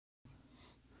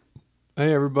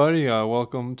Hey everybody,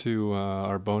 welcome to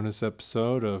our bonus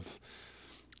episode of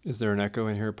Is There an Echo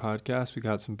in Here podcast. We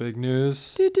got some big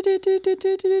news. You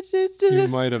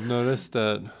might have noticed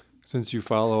that since you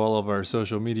follow all of our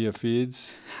social media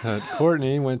feeds, that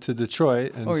Courtney went to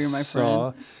Detroit and You're my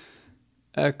saw friend.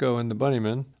 Echo and the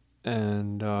Bunnymen.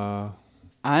 And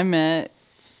I met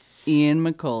Ian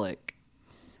McCulloch,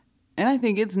 and I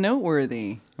think it's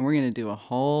noteworthy. And we're going to do a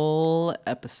whole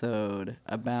episode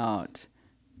about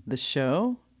the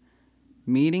show,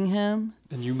 meeting him,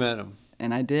 you met him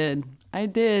and I did.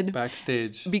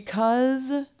 backstage.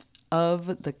 Because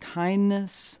of the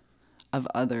kindness of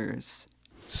others.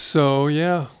 So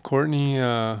yeah, Courtney,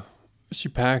 she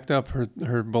packed up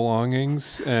her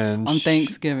belongings and On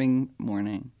Thanksgiving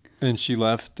morning. and she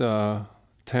left town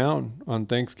on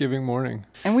Thanksgiving morning.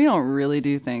 And we don't really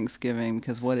do Thanksgiving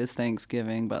because what is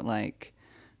Thanksgiving but like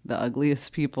the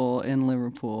ugliest people in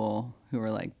Liverpool who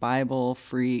are like Bible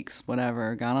freaks,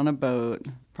 whatever, got on a boat,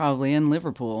 probably in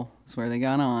Liverpool is where they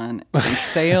got on, and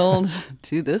sailed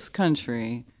to this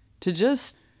country to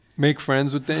just, Make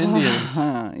friends with the Indians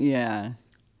yeah.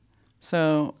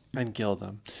 So and kill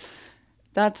them.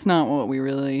 that's not what we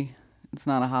really, it's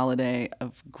not a holiday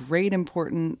of great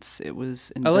importance. It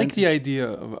was I like invented. the idea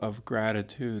of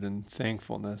gratitude and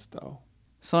thankfulness, though.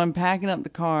 So I'm packing up the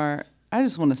car. I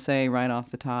just want to say right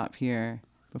off the top here,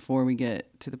 before we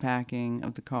get to the packing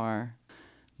of the car,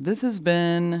 this has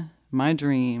been my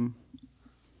dream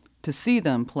to see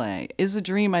them play. Is a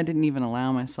dream I didn't even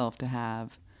allow myself to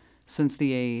have since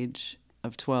the age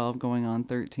of 12 going on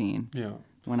 13 Yeah.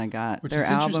 when I got Which their is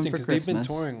album interesting for because Christmas. they've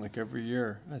been touring like every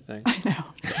year, I think. I know.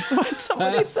 That's what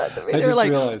somebody said to me. I They were just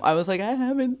like, realized. I was like, I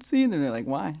haven't seen them. They're like,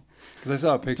 why? Because I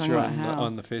saw a picture about how.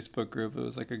 on the Facebook group. It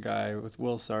was like a guy with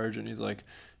Will Sargent. He's like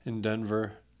in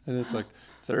Denver. And it's like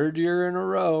third year in a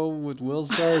row with Will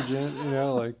Sargent,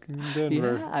 like in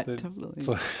Denver. Yeah, It's totally.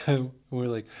 like,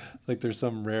 we're like there's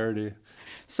some rarity.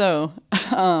 So,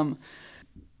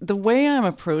 the way I'm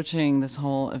approaching this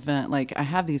whole event, like I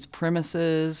have these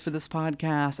premises for this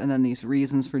podcast and then these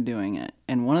reasons for doing it.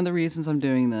 And one of the reasons I'm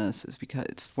doing this is because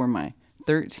it's for my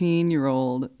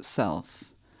 13-year-old self.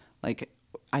 Like,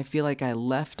 I feel like I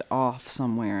left off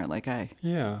somewhere. Like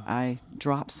Yeah. I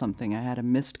dropped something. I had a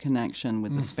missed connection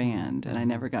with this band, and I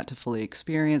never got to fully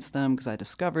experience them because I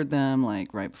discovered them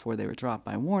like right before they were dropped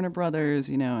by Warner Brothers,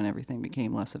 and everything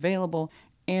became less available.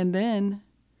 And then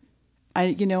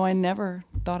I never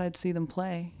thought I'd see them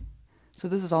play. So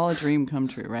this is all a dream come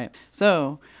true, right?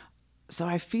 So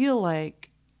I feel like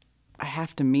I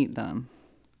have to meet them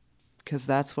because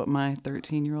that's what my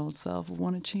 13-year-old self will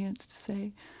want a chance to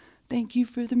say. Thank you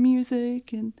for the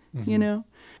music, and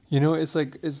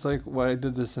It's like what I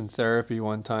did this in therapy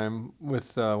one time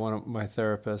with one of my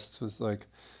therapists was like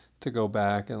to go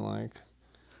back and like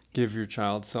give your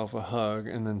child self a hug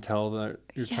and then tell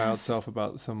your child Yes. self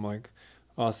about some like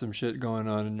awesome shit going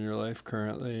on in your life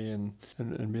currently and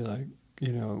be like,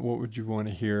 what would you want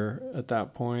to hear at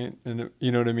that point? And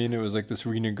you know what I mean? It was like this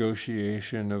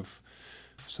renegotiation of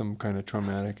some kind of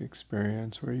traumatic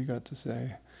experience where you got to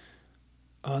say,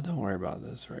 oh, don't worry about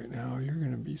this right now. You're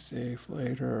going to be safe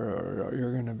later, or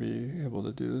you're going to be able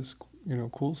to do this,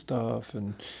 cool stuff.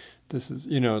 And this is,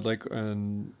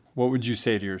 and what would you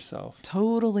say to yourself?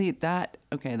 Totally.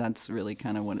 That's really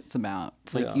kind of what it's about.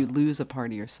 It's like Yeah. you lose a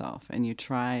part of yourself and you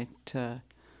try to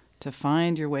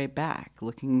find your way back,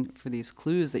 looking for these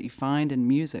clues that you find in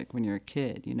music when you're a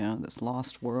kid, this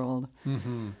lost world.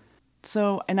 Mm-hmm.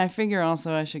 So, and I figure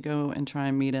also I should go and try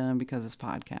and meet him because it's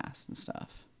podcasts and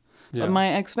stuff. Yeah. But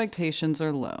my expectations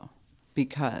are low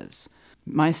because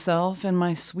myself and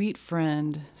my sweet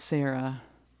friend, Sarah,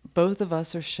 both of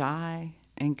us are shy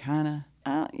and kind of,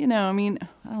 I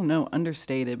don't know,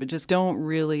 understated, but just don't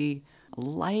really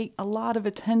like a lot of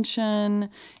attention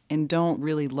and don't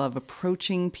really love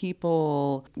approaching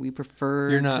people. We prefer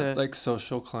You're not to... like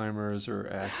social climbers or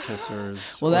ass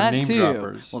kissers Well, or that name too.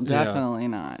 droppers. Well, Yeah. definitely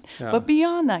not. Yeah. But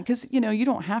beyond that, because, you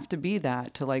don't have to be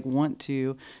that to, like, want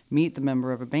to meet the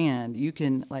member of a band. You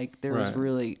can, like, there's Right.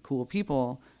 really cool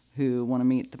people who want to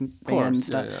meet the band course, and yeah,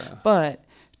 stuff. yeah. But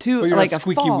to, But you're like, not a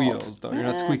squeaky fault. wheels, though. You're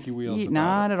not squeaky wheels about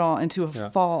Not it. at all. And to a Yeah.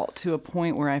 fault, to a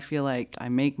point where I feel like I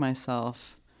make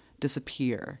myself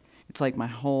disappear. It's like my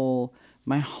whole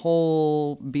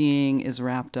being is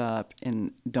wrapped up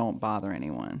in don't bother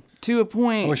anyone. To a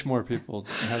point. I wish more people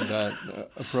had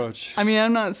that approach. I mean,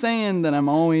 I'm not saying that I'm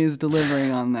always delivering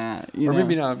on that. Or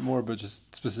maybe not more, but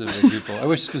just specific people. I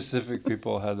wish specific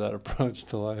people had that approach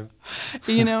to life.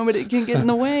 But it can get in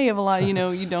the way of a lot.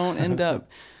 You don't end up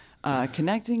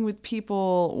connecting with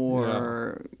people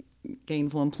or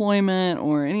gainful employment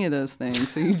or any of those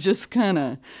things. So you just kind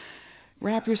of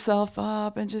wrap yourself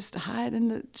up and just hide in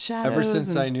the shadows. Ever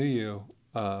since I knew you,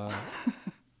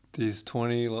 these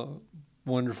 20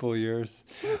 wonderful years,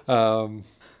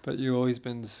 but you've always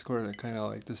been sort of kind of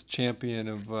like this champion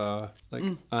of like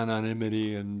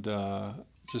anonymity and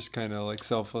just kind of like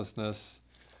selflessness,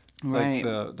 Right.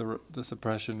 like the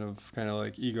suppression of kind of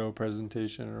like ego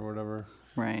presentation or whatever.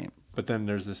 Right. But then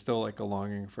there's still like a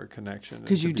longing for connection.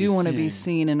 Because you do want to be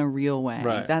seen in a real way.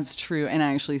 Right. That's true. And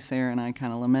actually, Sarah and I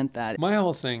kind of lament that. My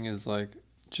whole thing is like,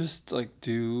 just like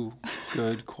do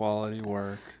good quality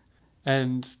work.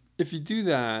 And if you do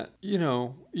that, you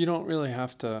know, you don't really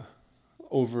have to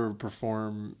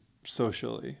overperform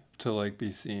socially to like be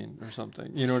seen or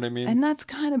something. You know what I mean? And that's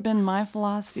kind of been my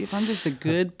philosophy. If I'm just a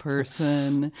good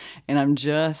person and I'm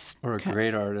just... Or a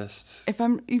great artist. If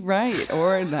I'm... Right.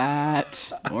 Or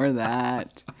that.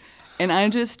 And I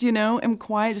just, you know, am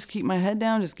quiet, just keep my head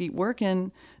down, just keep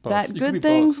working. Both. That You can be good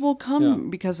things both. will come Yeah.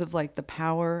 because of like the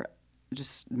power,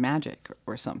 just magic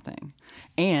or something.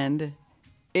 And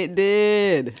it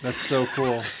did. That's so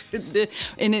cool. It did.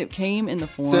 And it came in the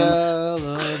form...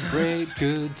 Celebrate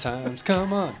good times.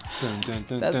 Come on. Dun, dun,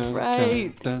 dun, That's dun,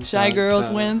 right. dun, dun, Shy dun, girls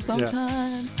dun. win Yeah.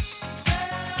 sometimes.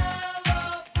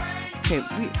 Okay,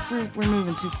 we're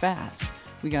moving too fast.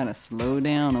 We gotta slow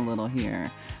down a little here.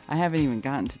 I haven't even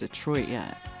gotten to Detroit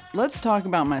yet. Let's talk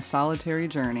about my solitary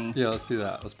journey. Yeah, let's do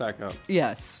that. Let's back up.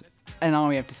 Yes. And all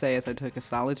we have to say is I took a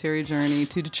solitary journey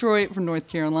to Detroit from North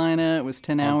Carolina. It was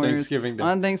 10 hours. Thanksgiving Day.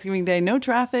 On Thanksgiving Day. No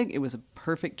traffic. It was a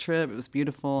perfect trip. It was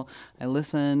beautiful. I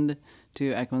listened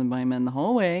to Echo and the Bunnymen the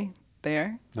whole way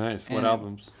there. Nice. What And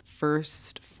albums?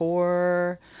 First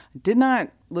four. I did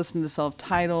not listen to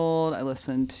Self-Titled. I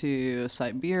listened to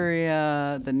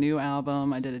Siberia, the new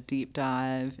album. I did a deep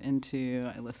dive into.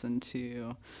 I listened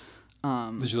to...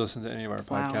 Did you listen to any of our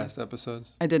Flower. podcast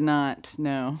episodes? I did not,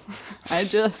 no. I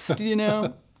just, you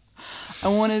know, I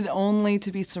wanted only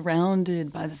to be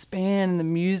surrounded by this band and the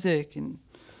music and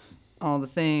all the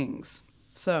things.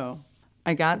 So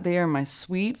I got there. My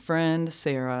sweet friend,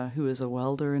 Sarah, who is a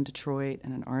welder in Detroit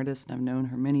and an artist, and I've known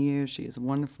her many years. She is a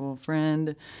wonderful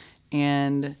friend.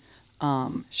 And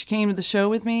she came to the show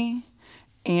with me.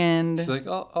 And She's like,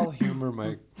 I'll humor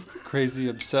my crazy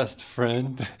obsessed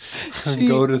friend and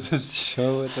go to this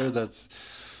show with her. That's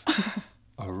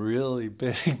a really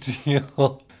big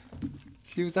deal.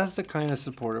 That's the kind of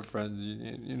supportive friends you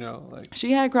need, you know, like.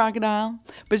 she had Crocodile,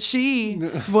 but she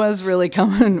was really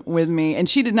coming with me, and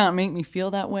she did not make me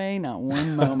feel that way, not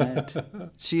one moment.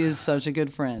 She is such a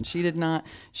good friend. She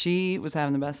was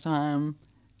having the best time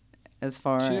as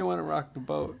far. She didn't want to rock the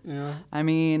boat, you know, I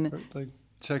mean, or, like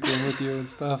check in with you and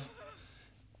stuff.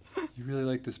 You really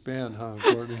like this band, huh,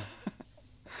 Courtney?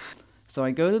 so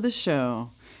I go to the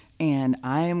show, and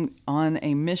I'm on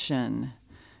a mission.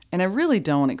 And I really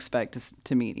don't expect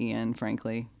to meet Ian,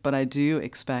 frankly, but I do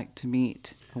expect to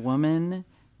meet a woman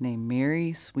named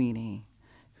Mary Sweeney,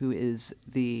 who is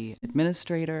the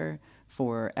administrator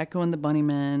for Echo and the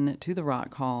Bunnymen to the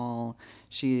Rock Hall.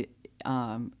 She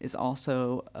is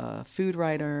also a food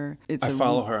writer. I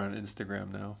follow her on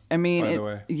Instagram now. I mean, by the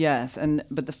way. yes,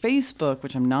 but the Facebook,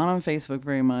 which I'm not on Facebook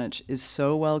very much, is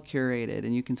so well curated,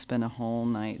 and you can spend a whole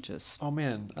night just... Oh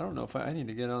man, I don't know if I need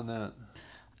to get on that.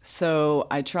 So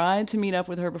I tried to meet up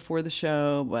with her before the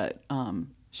show, but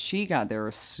she got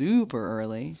there super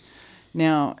early.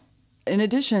 Now, in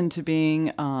addition to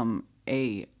being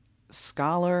a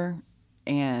scholar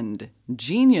and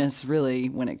genius, really,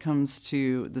 when it comes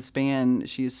to this band,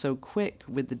 she is so quick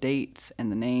with the dates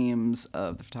and the names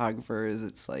of the photographers.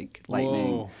 It's like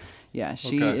lightning. Whoa. Yeah,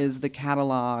 she Okay. is the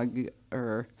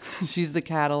she's the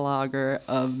cataloger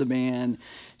of the band.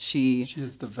 She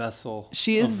is the vessel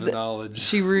She is of the knowledge.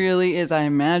 She really is. I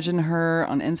imagine her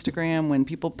on Instagram when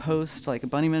people post like a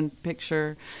Bunnyman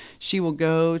picture. She will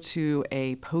go to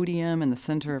a podium in the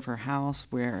center of her house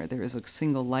where there is a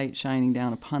single light shining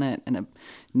down upon it and it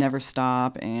never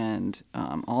stop, and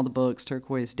all the books,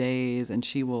 Turquoise Days, and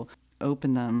she will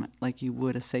open them like you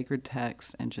would a sacred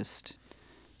text and just,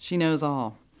 she knows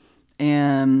all.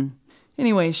 And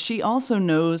anyway, she also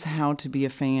knows how to be a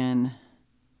fan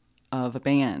of a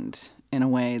band in a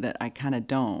way that I kind of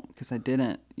don't, because I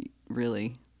didn't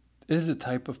really. It is a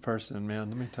type of person, man.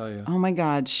 Let me tell you. Oh my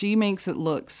God, she makes it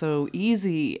look so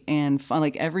easy and fun.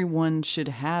 Like everyone should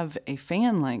have a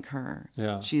fan like her.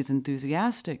 Yeah. She's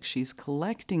enthusiastic. She's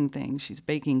collecting things. She's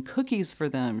baking cookies for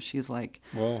them. She's like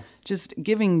Whoa. just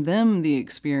giving them the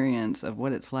experience of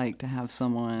what it's like to have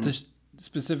someone.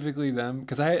 Specifically them,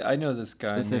 because I know this guy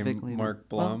Specifically named Mark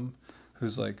them. Well- Blum,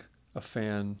 who's like a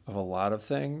fan of a lot of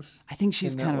things. I think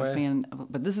she's in that kind of way. a fan,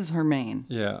 but this is her main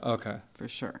Yeah. Okay. for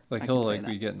sure. Like I he'll could say like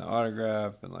be that. getting the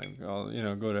autograph and like go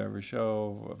to every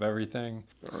show of everything,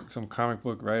 or some comic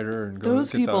book writer and go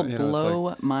Those get people the,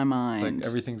 blow my it's mind. like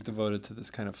everything's devoted to this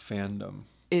kind of fandom.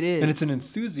 It is. And it's an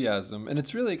enthusiasm, and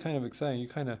it's really kind of exciting. You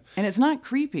kind of And it's not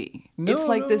creepy. No, it's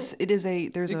like no. this. It is a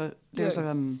there's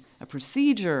yeah. a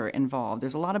procedure involved.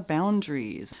 There's a lot of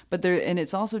boundaries, but and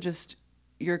it's also just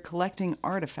you're collecting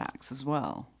artifacts as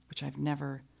well, which I've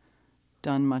never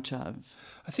done much of.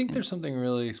 I think there's something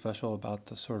really special about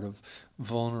the sort of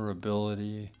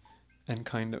vulnerability and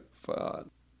kind of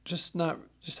just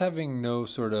having no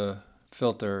sort of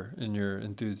filter in your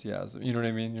enthusiasm. You know what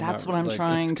I mean? That's what I'm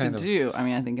trying to do. I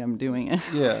mean, I think I'm doing it.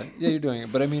 Yeah, you're doing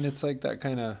it. But I mean, it's like that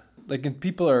kind of like, and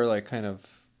people are like kind of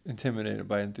intimidated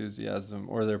by enthusiasm,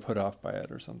 or they're put off by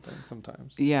it or something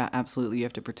sometimes. Yeah, absolutely. You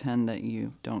have to pretend that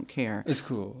you don't care. It's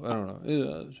cool. I don't know.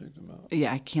 Yeah, check them out.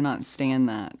 Yeah, I cannot stand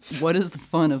that. What is the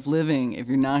fun of living if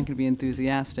you're not going to be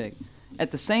enthusiastic? At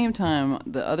the same time,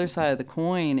 the other side of the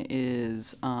coin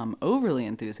is overly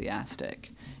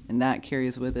enthusiastic, and that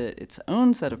carries with it its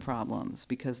own set of problems,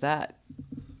 because that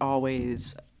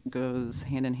always goes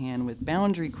hand in hand with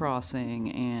boundary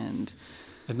crossing and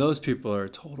those people are a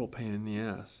total pain in the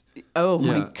ass. oh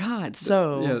my Yeah. God.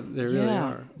 So Yeah, they really yeah.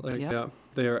 are. Like, Yep. yeah,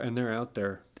 they are, and they're out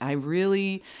there. I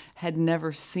really had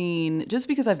never seen, just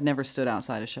because I've never stood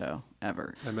outside a show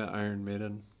ever. I met Iron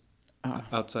Maiden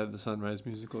outside the Sunrise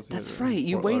Musical Theater. That's in right.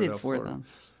 You Fort waited Lauderdale, for Florida. them.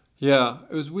 Yeah,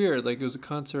 it was weird. Like, it was a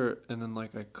concert, and then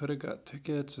like I could have got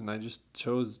tickets, and I just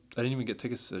chose. I didn't even get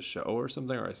tickets to the show or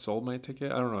something, or I sold my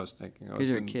ticket. I don't know what I was thinking. Because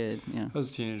you're a kid, yeah. I was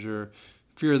a teenager.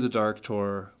 Fear of the Dark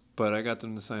tour, but I got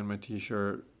them to sign my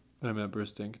T-shirt. And I met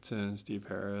Bruce Dickinson and Steve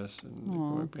Harris, and the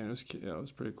comic band. It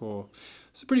was pretty cool.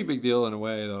 It's a pretty big deal in a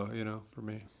way, though. For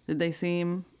me. Did they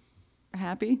seem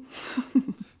happy?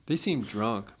 They seemed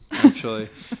drunk, actually.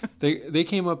 they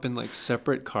came up in like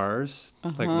separate cars,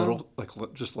 like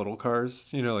just little cars,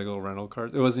 like little rental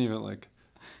cars. It wasn't even like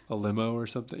a limo or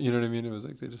something. You know what I mean? It was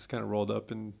like they just kind of rolled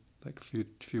up in like a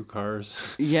few cars.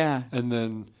 Yeah. And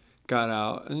then got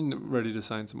out and ready to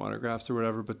sign some autographs or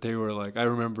whatever. But they were like, I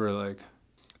remember like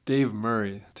Dave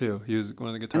Murray too. He was one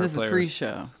of the guitar And this players. is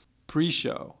pre-show.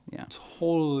 Pre-show. Yeah.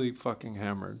 Totally fucking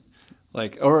hammered.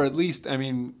 Like, or at least, I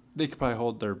mean, they could probably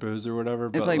hold their booze or whatever.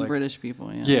 It's but like British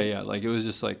people, yeah. Yeah. Like, it was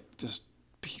just like, just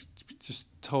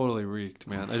totally reeked,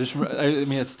 man. I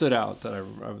mean, it stood out that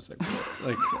I was like, what?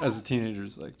 Like, as a teenager,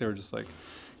 like, they were just like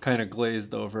kind of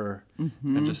glazed over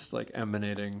and just like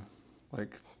emanating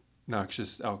like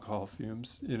noxious alcohol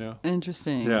fumes,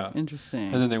 Interesting. Yeah.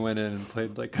 Interesting. And then they went in and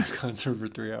played like a concert for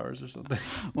 3 hours or something.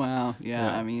 Wow. Yeah.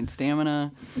 Yeah. I mean,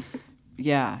 stamina.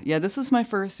 Yeah. Yeah. This was my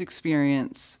first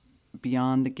experience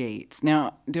beyond the gates.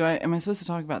 Now, am I supposed to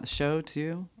talk about the show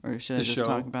too? Or should I The just show?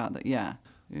 talk about the, yeah.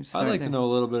 I'd like to know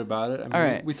a little bit about it. I mean, All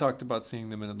right. we talked about seeing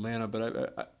them in Atlanta,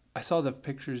 but I saw the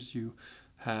pictures you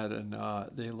had, and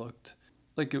they looked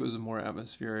like it was a more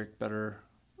atmospheric, better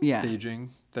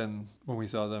staging than when we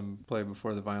saw them play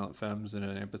before the Violent Femmes in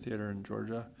an amphitheater in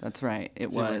Georgia. That's right.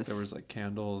 It seemed was. like there was like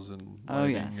candles and Oh,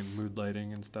 lighting yes. and mood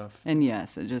lighting and stuff. And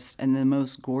yes, and the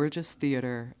most gorgeous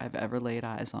theater I've ever laid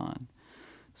eyes on.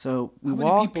 So we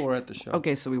How many people were at the show?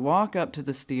 Okay, so we walk up to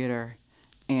this theater,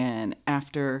 and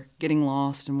after getting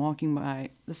lost and walking by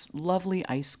this lovely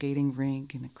ice skating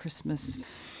rink in a Christmas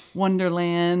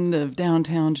wonderland of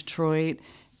downtown Detroit,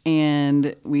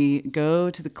 and we go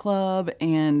to the club,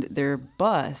 and their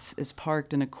bus is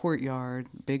parked in a courtyard,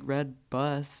 big red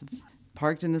bus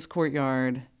parked in this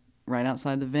courtyard right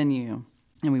outside the venue.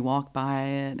 And we walk by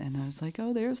it, and I was like,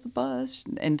 oh, there's the bus.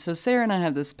 And so Sarah and I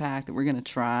have this pact that we're going to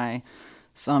try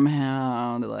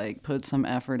somehow to like put some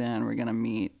effort in. We're going to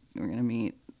meet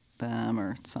them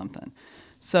or something.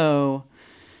 So,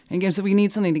 again, so we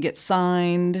need something to get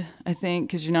signed, I think,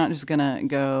 because you're not just going to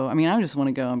go. I mean, I just want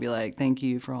to go and be like, thank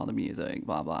you for all the music,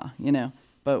 blah, blah,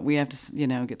 But we have to,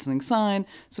 get something signed.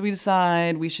 So we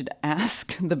decide we should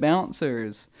ask the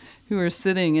bouncers who are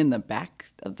sitting in the back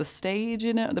of the stage,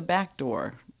 the back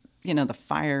door, the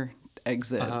fire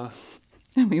exit. Uh-huh.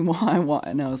 And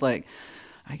and I was like,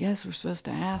 I guess we're supposed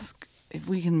to ask if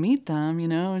we can meet them,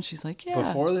 And she's like, yeah.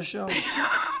 Before the show?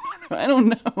 I don't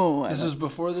know. This was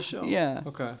before the show? Yeah.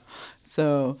 Okay.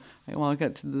 So I walk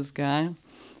up to this guy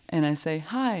and I say,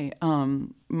 hi,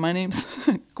 my name's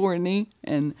Courtney,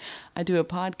 and I do a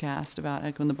podcast about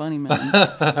Echo and the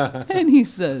Bunnymen. And he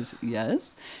says,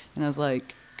 yes. And I was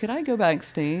like, could I go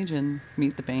backstage and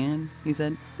meet the band? He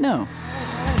said, no.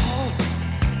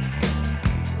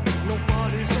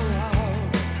 Nobody's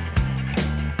allowed.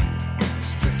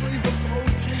 Strictly for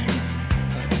protein.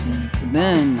 So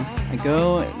then I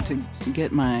go to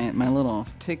get my little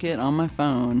ticket on my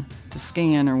phone to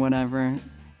scan or whatever,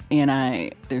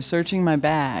 and they're searching my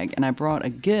bag, and I brought a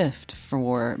gift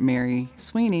for Mary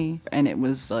Sweeney, and it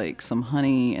was like some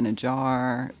honey in a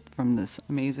jar from this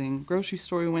amazing grocery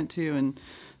store we went to, and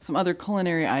some other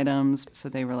culinary items. So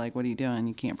they were like, "What are you doing?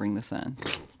 You can't bring this in."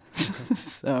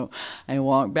 So I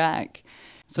walked back.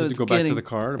 So Did it's you go back to the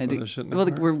car to put the shit in the well,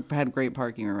 car? we had great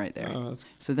parking. We're right there. Oh, that's-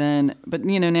 So then, but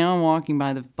now I'm walking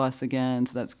by the bus again.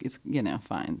 So it's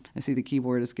fine. I see the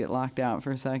keyboardist get locked out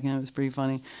for a second. It was pretty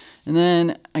funny. And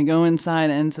then I go inside,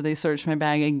 and so they search my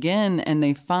bag again, and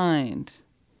they find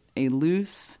a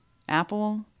loose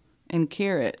apple and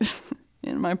carrot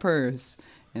in my purse,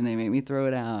 and they make me throw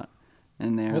it out.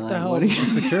 And they're What like, the hell "What is are you?"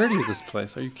 the security of this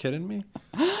place? Are you kidding me?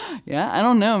 Yeah, I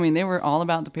don't know. I mean, they were all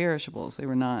about the perishables. They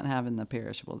were not having the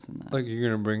perishables in that. Like you're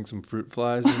gonna bring some fruit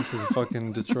flies into the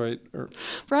fucking Detroit or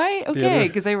Right? Okay. theater?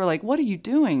 Because they were like, "What are you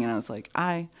doing?" And I was like,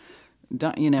 I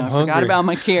don't, I forgot hungry. about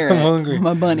my carrot. I'm hungry. I'm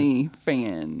a bunny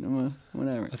fan. I'm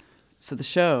whatever. So the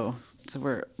show. So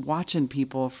we're watching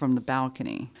people from the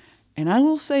balcony. And I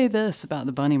will say this about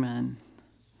the Bunny Men.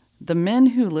 The men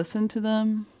who listen to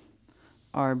them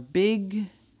are big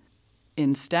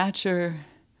in stature,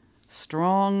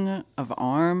 strong of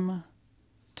arm,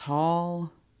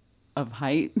 tall of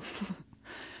height,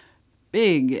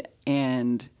 big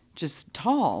and just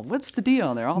tall. What's the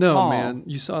deal? They're all no, tall. man.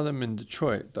 You saw them in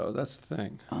Detroit though. That's the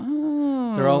thing.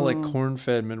 Oh. They're all like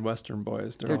corn-fed Midwestern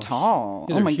boys. They're all- tall.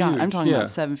 Yeah, oh they're my God. I'm huge. talking Yeah. about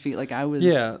 7 feet. Like I was.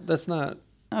 Yeah, that's not.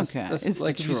 Okay, That's it's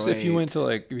like if you went to Detroit.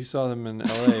 like if you saw them in LA,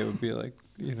 it would be like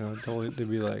totally. They'd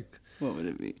be like What would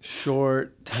it be?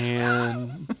 short,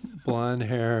 tan, blonde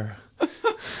hair.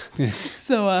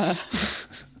 So,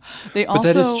 they But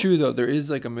also. that is true though. There is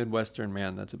like a Midwestern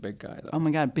man that's a big guy though. Oh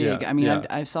my God, big. Yeah, I mean, yeah.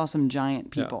 I saw some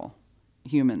giant people,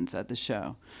 humans at the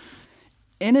show.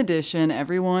 In addition,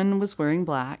 everyone was wearing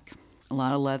black, a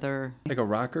lot of leather. Like a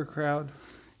rocker crowd.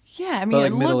 Yeah, I mean, like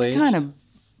it looked middle-aged? kind of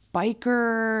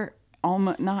biker,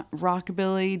 almost not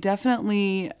rockabilly.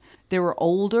 Definitely, there were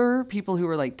older people who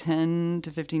were like 10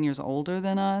 to 15 years older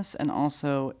than us, and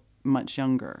also much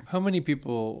younger. How many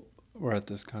people were at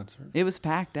this concert? It was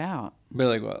packed out. But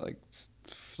like what? Like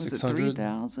Was it 600?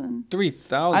 3,000?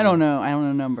 3,000. I don't know. I don't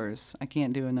know numbers. I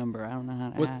can't do a number. I don't know how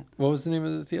to add. What was the name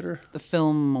of the theater? The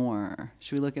Fillmore.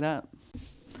 Should we look it up?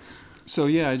 So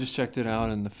yeah, I just checked it out,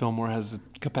 and the Fillmore has a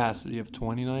capacity of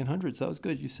 2,900. So that was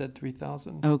good. You said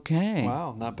 3,000. Okay.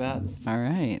 Wow, not bad. All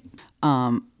right.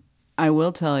 I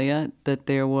will tell you that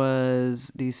there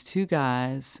was these two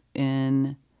guys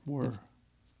in.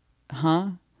 Huh?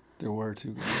 There were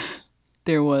two guys.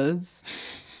 There was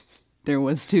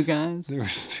two guys. There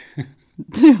was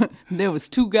There was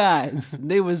two guys.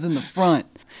 They was in the front.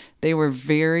 They were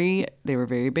very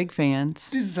big fans.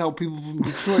 This is how people from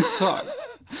Detroit talk.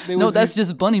 No, that's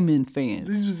just Bunnymen fans.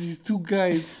 These was these two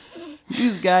guys.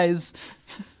 These guys,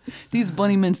 these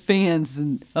Bunnymen fans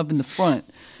up in the front.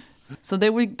 So they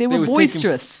were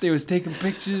boisterous. They was taking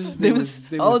pictures. They were.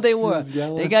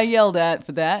 yelling. They got yelled at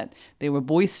for that. They were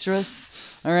boisterous.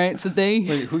 All right, so they.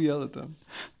 Wait, who yelled at them?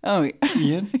 Oh,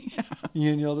 Ian?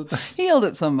 Ian yelled at them? he yelled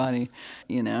at somebody.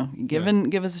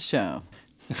 Give us a show.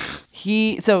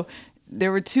 So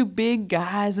there were two big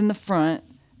guys in the front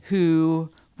who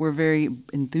were very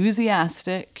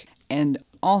enthusiastic, and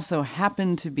also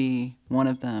happened to be one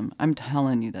of them. I'm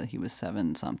telling you that he was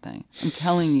 7 something. I'm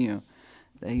telling you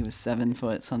that he was 7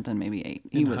 foot something, maybe 8.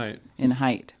 He was height. in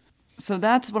height. So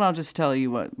that's what I'll just tell you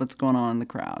what's going on in the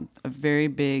crowd. A very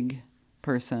big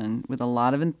person with a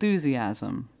lot of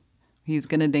enthusiasm. He's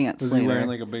gonna dance Was later. he wearing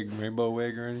like a big rainbow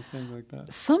wig or anything like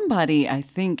that? Somebody, I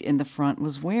think, in the front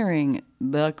was wearing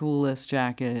the coolest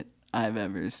jacket I've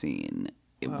ever seen.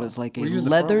 It Wow. was like a Were you in the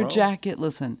front leather row? jacket.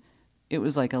 Listen, it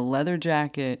was like a leather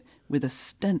jacket with a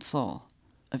stencil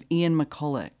of Ian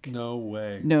McCulloch. No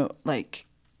way. No, like,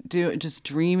 just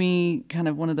dreamy, kind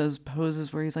of one of those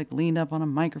poses where he's like leaned up on a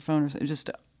microphone or something.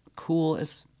 Just cool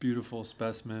as. Beautiful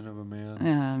specimen of a man.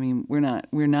 Yeah, I mean, we're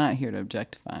not here to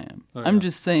objectify him. Oh, I'm yeah.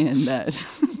 just saying that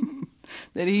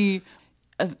that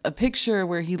a picture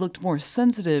where he looked more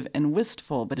sensitive and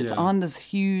wistful, but it's Yeah. on this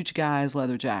huge guy's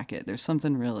leather jacket. There was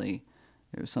something really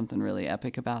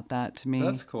epic about that to me.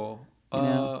 That's cool. You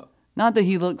know? Not that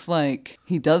he looks like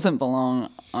he doesn't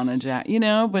belong on a jacket,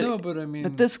 but No, but I mean,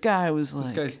 but this guy was this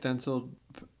like guy stenciled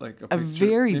like a a picture.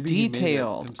 very Maybe he made it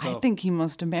detailed. I himself. think he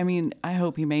must have. I mean, I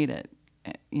hope he made it.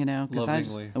 Because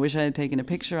Lovingly. I wish I had taken a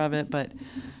picture of it, but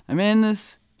I'm in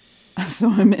this. So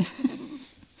I'm in.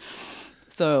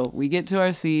 So we get to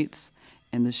our seats,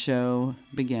 and the show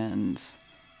begins,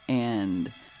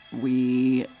 and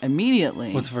we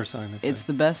immediately. What's the first song they play? It's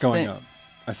the best Going thing. up.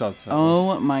 I saw the set list.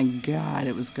 Oh my God,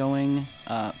 it was Going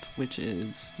Up, which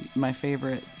is my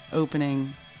favorite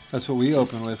opening. That's what we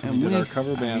opened with when we did our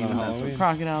cover band on That's Halloween. what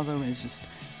Crocodiles opened. It's just,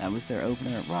 that was their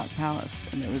opener at Rock Palace,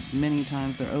 and there was many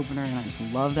times their opener, and I just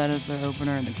love that as their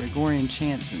opener, and the Gregorian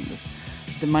chants, and just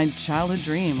my childhood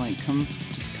dream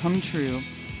come true.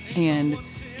 And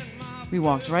we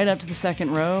walked right up to the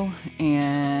second row,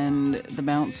 and the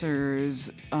bouncers,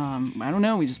 I don't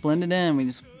know, we just blended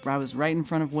in. I was right in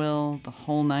front of Will the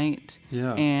whole night.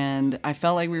 Yeah. And I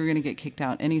felt like we were going to get kicked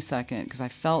out any second because I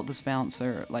felt this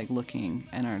bouncer like looking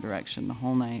in our direction the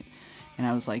whole night. And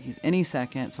I was like, he's any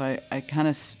second. So I kind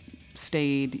of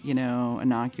stayed,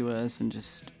 innocuous and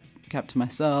just kept to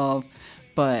myself.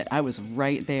 But I was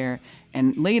right there.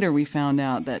 And later we found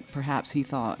out that perhaps he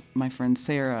thought my friend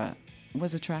Sarah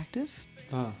was attractive.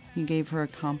 He gave her a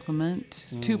compliment,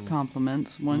 two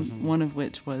compliments, one of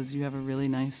which was, you have a really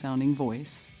nice sounding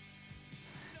voice.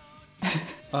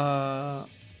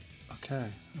 Okay.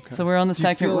 So we're on the Do you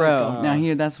second feel row. like, Now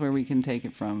here, that's where we can take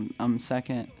it from.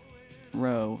 Second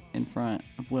row in front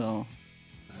of Will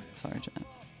Sargent.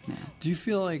 Yeah. Do you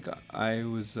feel like I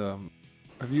was,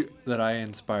 that I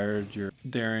inspired your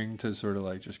daring to sort of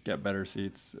like just get better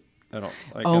seats at all?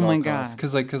 Like, Oh at my all God. costs?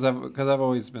 Because I've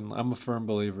always been, I'm a firm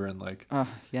believer in like,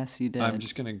 Yes, you did. I'm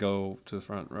just gonna go to the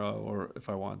front row, or if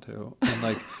I want to, and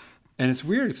like, and it's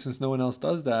weird since no one else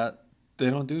does that. They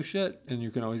don't do shit, and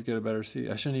you can always get a better seat.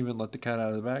 I shouldn't even let the cat out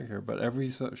of the bag here, but every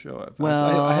show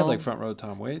I had like front row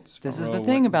Tom Waits. This front is the row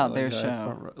thing Whitney, about like, their I had show.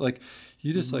 front row. Like,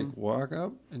 you just like walk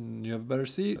up and you have a better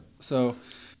seat. So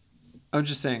I'm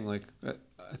just saying, like,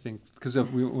 I think because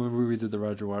when we did the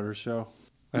Roger Waters show,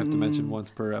 I have to mention once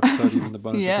per episode, even the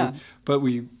bonus. Yeah. episode. But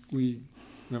we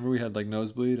remember we had like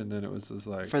nosebleed, and then it was just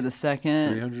like For the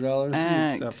second $300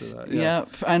 act. seats after that. Yeah. Yep,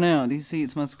 I know. These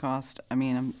seats must cost,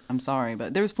 I'm sorry,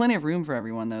 but there was plenty of room for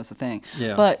everyone, though, is the thing.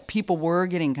 Yeah. But people were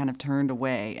getting kind of turned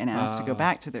away and asked to go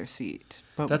back to their seat.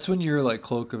 But That's when your like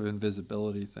cloak of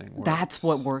invisibility thing works. that's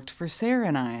what worked for Sarah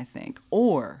and I think.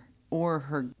 Or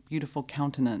her beautiful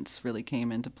countenance really came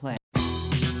into play.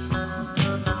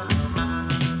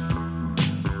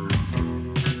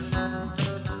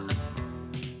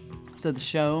 So the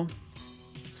show.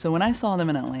 So when I saw them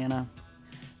in Atlanta,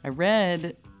 I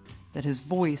read that his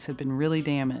voice had been really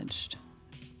damaged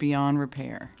beyond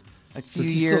repair a few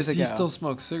years ago. He still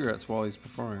smokes cigarettes while he's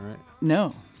performing, right?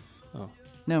 No. Oh.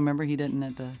 No, remember he didn't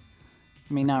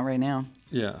not right now.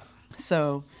 Yeah.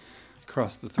 So,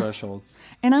 Crossed the threshold.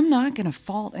 and I'm not going to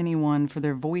fault anyone for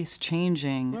their voice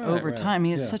changing over right. time. I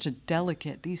mean, it's Yeah. such a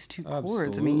delicate, these two chords. I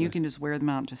Absolutely. mean, you can just wear them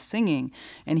out just singing.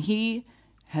 And he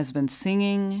has been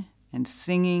singing and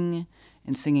singing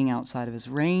and singing outside of his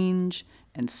range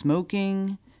and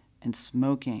smoking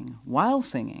while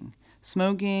singing.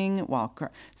 Smoking while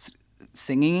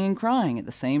singing and crying at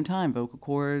the same time. Vocal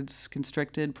cords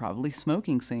constricted, probably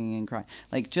smoking, singing, and crying.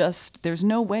 Like, just, there's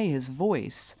no way his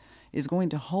voice is going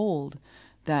to hold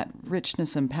that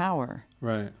richness and power.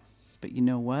 Right. But you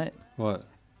know what? What?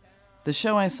 The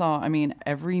show I saw, I mean,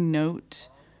 every note,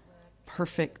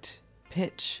 perfect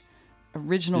pitch,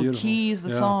 original Beautiful. keys, the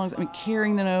Yeah. songs, I mean,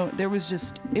 carrying the note, it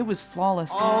was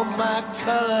flawless. All my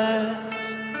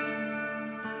colors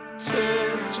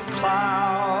turn to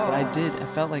clouds. But I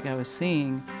felt like I was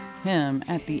seeing him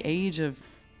at the age of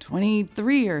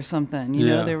 23 or something. You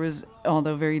know, Yeah. there was,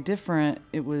 although very different,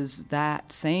 it was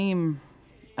that same,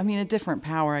 I mean, a different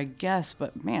power, I guess,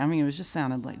 but man, I mean, it was just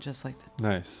sounded like, just like the.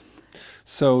 Nice.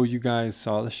 So you guys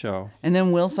saw the show. And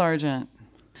then Will Sargent,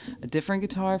 a different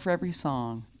guitar for every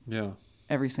song, Yeah.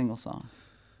 every single song,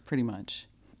 pretty much.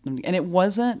 And it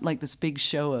wasn't like this big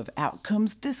show of out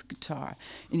comes this guitar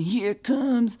and here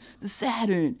comes the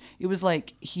Saturn. It was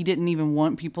like he didn't even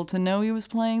want people to know he was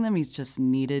playing them. He just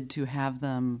needed to have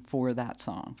them for that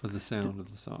song. For the sound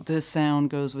of the song. This sound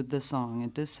goes with this song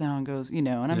and this sound goes, and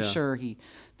I'm Yeah. sure he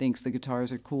thinks the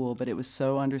guitars are cool, but it was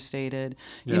so understated.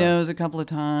 Yeah. There was a couple of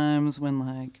times when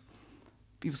like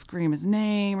people scream his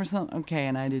name or something. Okay,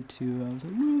 and I did too. I was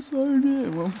like, Will Sargent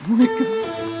at one point.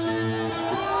 'Cause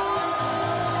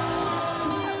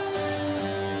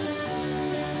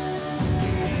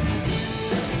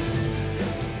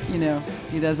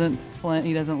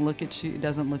he doesn't look at you, he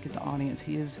doesn't look at the audience.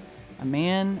 He is a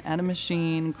man at a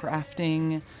machine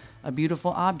crafting a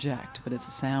beautiful object, but it's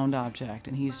a sound object,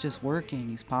 and he's just working.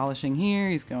 He's polishing here,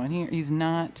 he's going here. He's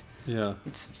not. Yeah.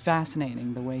 It's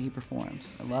fascinating the way he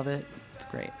performs. I love it. It's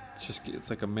great. It's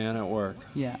like a man at work.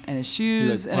 Yeah, and his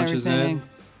shoes like and punches everything. in,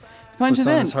 Punches puts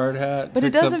on in. his hard hat. But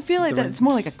it picks up doesn't feel like the that. It's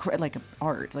more like a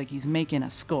art. Like he's making a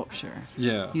sculpture.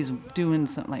 Yeah. He's doing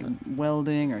something like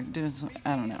welding or doing some,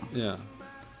 I don't know. Yeah.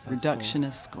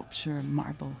 reductionist sculpture,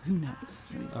 marble, who knows?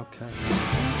 Okay.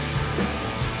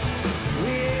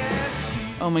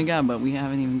 Oh my God, but we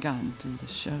haven't even gotten through the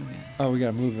show yet. Oh, we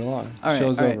gotta move it along. All right,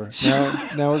 Show's all right. over.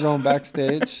 Now we're going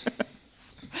backstage.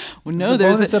 Well, no, The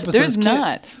bonus episodes there's can't-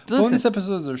 not. Listen. Bonus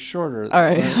episodes are shorter. All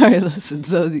right, listen.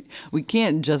 So we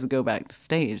can't just go back to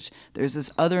stage. There's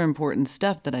this other important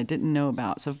step that I didn't know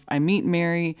about. So I meet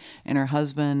Mary and her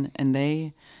husband, and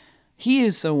he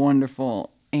is so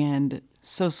wonderful and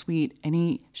so sweet,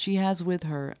 and she has with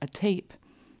her a tape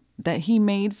that he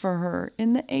made for her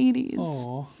in the 80s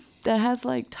Aw. that has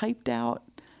like typed out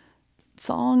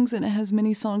songs, and it has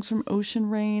many songs from Ocean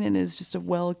Rain, and is just a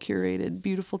well curated,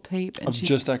 beautiful tape. And Of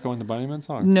just Echo and the Bunnymen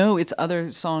songs? no, it's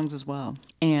other songs as well.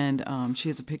 And she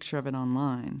has a picture of it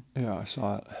online. Yeah, I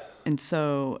saw it. And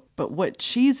so, but what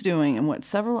she's doing and what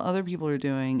several other people are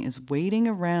doing is waiting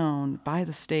around by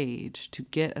the stage to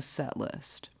get a set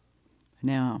list.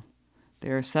 Now,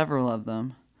 there are several of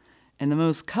them. And the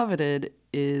most coveted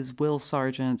is Will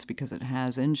Sargent's because it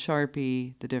has in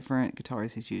Sharpie the different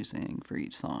guitars he's using for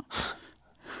each song.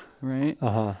 Right?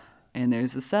 Uh-huh. And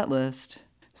there's the set list.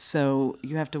 So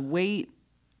you have to wait,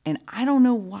 and I don't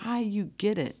know why you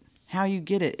get it, how you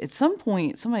get it. At some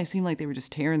point, somebody seemed like they were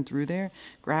just tearing through there,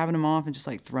 grabbing them off and just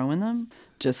like throwing them.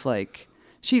 Just like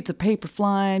sheets of paper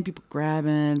flying, people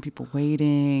grabbing, people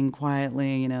waiting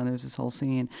quietly, there's this whole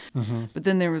scene. Mm-hmm. But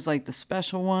then there was like the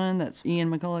special one that's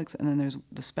Ian McCulloch's, and then there's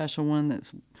the special one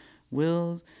that's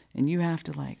Will's, and you have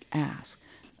to like ask.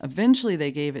 Eventually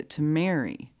they gave it to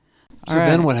Mary. So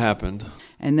then what happened?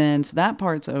 And then, so that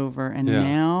part's over, and Yeah.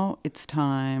 now it's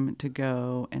time to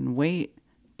go and wait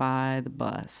by the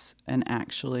bus and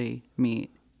actually meet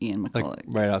Ian Like McCulloch.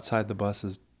 right outside the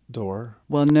bus's door?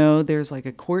 Well, no, there's like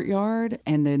a courtyard,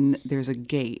 and then there's a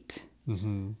gate,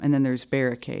 Mm-hmm. and then there's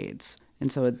barricades.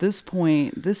 And so at this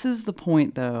point, this is the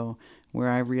point, though, where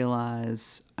I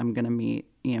realize I'm going to meet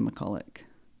Ian McCulloch.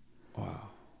 Wow.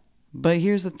 But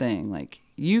here's the thing, like,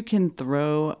 you can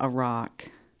throw a rock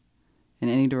in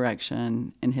any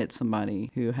direction and hit somebody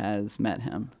who has met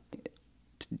him.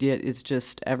 Yet it's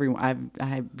just everyone.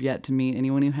 I've yet to meet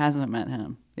anyone who hasn't met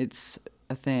him. It's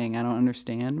a thing. I don't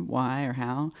understand why or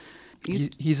how.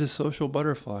 He's a social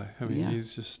butterfly. I mean, Yeah.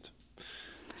 he's just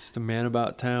a man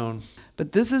about town.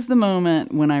 But this is the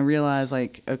moment when I realize,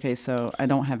 like, okay, so I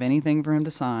don't have anything for him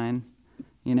to sign,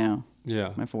 Yeah.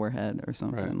 my forehead or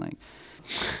something Right. like.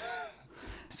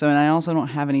 So, and I also don't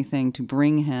have anything to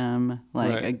bring him,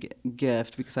 like Right. a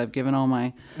gift, because I've given all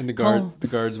my. And the Oh.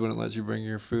 guards wouldn't let you bring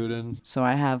your food in. So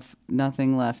I have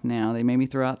nothing left now. They made me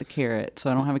throw out the carrot,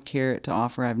 so I don't have a carrot to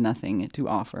offer. I have nothing to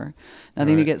offer,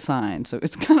 nothing to Right. get signed. So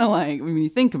it's kind of like, when you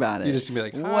think about it, You just can be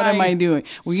like, what am "Hi." I doing?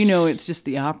 Well, it's just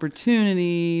the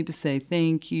opportunity to say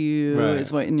thank you. Right. Is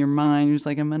what in your mind you're just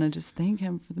like, I'm gonna just thank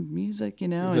him for the music,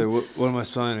 You'd and- be like, what am I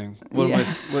signing? What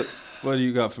do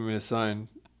you got for me to sign?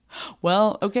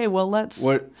 Well, okay, well let's.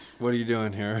 What are you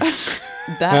doing here?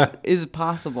 That is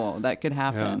possible. That could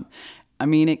happen. Yeah. I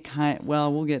mean,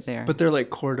 we'll get there. But they're like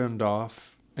cordoned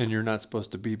off, and you're not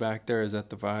supposed to be back there. Is that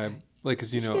the vibe? Like,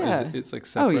 'cause Yeah. it's like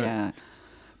separate. Oh yeah,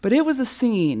 but it was a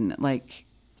scene. Like,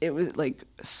 it was like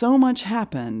so much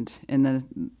happened in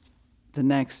the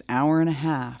next hour and a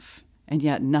half, and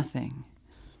yet nothing.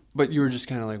 But you were just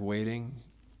kind of like waiting.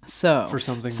 So For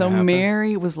something So to happen?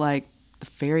 Mary was like the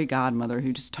fairy godmother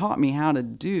who just taught me how to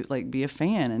be a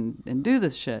fan and do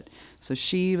this shit. So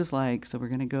she was like, so we're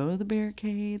gonna go to the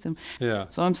barricades, and Yeah.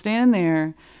 so I'm standing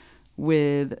there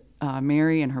with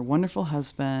Mary and her wonderful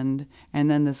husband,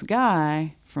 and then this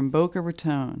guy from Boca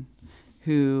Raton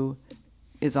who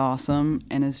is awesome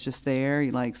and is just there.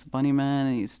 He likes Bunnymen,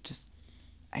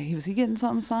 and was he getting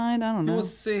something signed? I don't know. He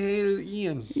wants to say hey to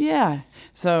Ian. Yeah.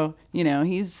 So,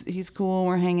 he's cool.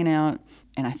 We're hanging out.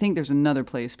 And I think there's another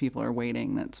place people are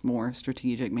waiting that's more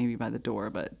strategic, maybe by the door,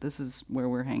 but this is where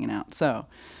we're hanging out. So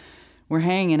we're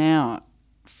hanging out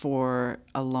for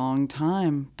a long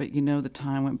time, but the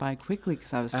time went by quickly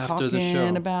because I was After the show.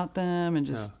 talking about them and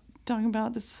just talking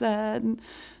about the set and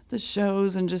the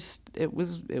shows, and just it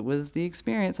was the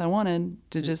experience I wanted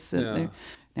to just sit Yeah. there.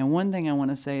 Now, one thing I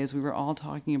want to say is we were all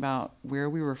talking about where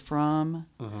we were from.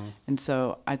 And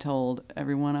so I told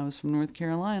everyone I was from North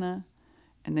Carolina,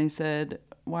 and they said,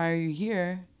 why are you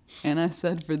here? And I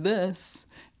said, for this.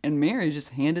 And Mary just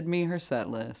handed me her set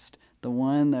list, the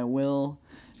one that Will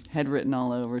had written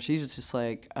all over. She was just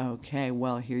like, okay,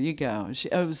 well, here you go.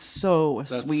 It was so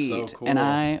That's sweet. so cool. And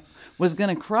I was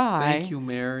going to cry. Thank you,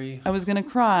 Mary. I was going to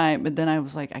cry, but then I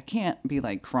was like, I can't be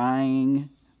like crying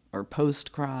or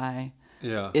post-cry.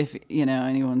 Yeah. If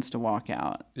anyone's to walk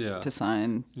out Yeah. to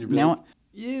sign. You'd be Now, like,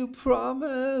 you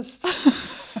promised.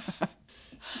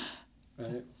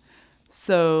 Right.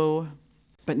 So,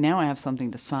 but now I have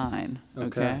something to sign.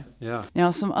 Okay. Yeah.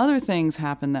 Now, some other things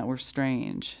happened that were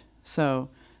strange. So,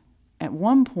 at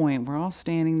one point, we're all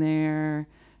standing there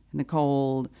in the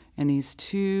cold, and these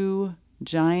two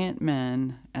giant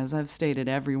men, as I've stated,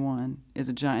 everyone is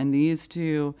a giant. And these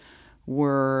two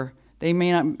were, they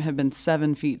may not have been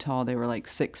 7 feet tall. They were like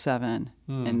 6'7"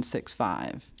 and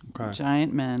 6'5". Okay.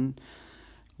 Giant men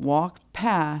walked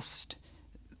past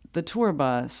the tour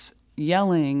bus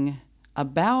yelling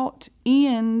about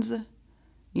Ian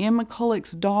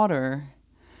McCulloch's daughter.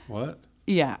 What?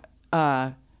 Yeah.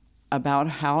 About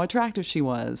how attractive she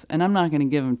was. And I'm not going to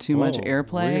give him too much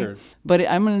airplay. Weird. But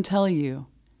I'm going to tell you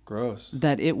Gross.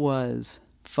 that it was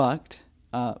fucked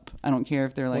up. I don't care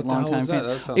if they're like What the hell long time was that? fans.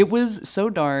 That sounds- It was so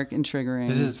dark and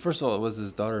triggering. First of all, was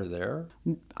his daughter there?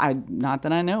 Not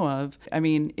that I know of. I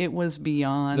mean, it was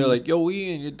beyond. They're like, yo,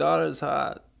 Ian, your daughter's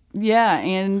hot. Yeah,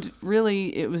 and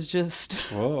really, it was just.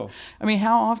 Whoa. I mean,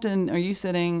 how often are you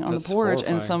sitting on That's the porch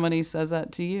horrifying. and somebody says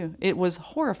that to you? It was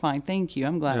horrifying. Thank you.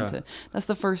 I'm glad Yeah. to. That's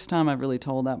the first time I've really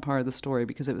told that part of the story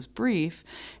because it was brief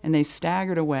and they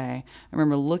staggered away. I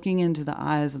remember looking into the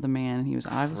eyes of the man, and he was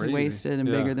obviously Crazy. wasted and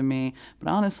Yeah. bigger than me. But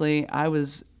honestly, I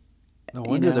was. No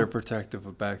wonder know, they're protective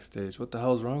of backstage. What the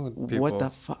hell's wrong with people? What the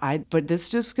fuck? But this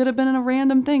just could have been a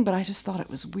random thing, but I just thought it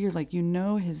was weird. Like, you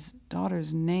know his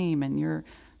daughter's name, and you're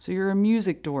a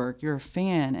music dork, you're a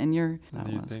fan, and you're.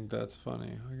 And you think that's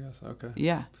funny, I guess. Okay.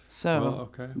 Yeah. So Well,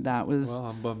 okay. that was. Well,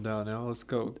 I'm bummed out now. Let's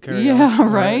go. Carry Yeah,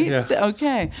 on. right? Yeah.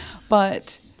 Okay.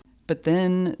 But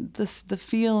then the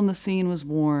feel and the scene was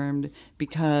warmed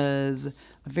because a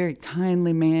very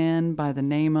kindly man by the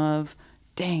name of,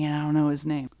 dang it, I don't know his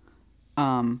name.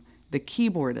 The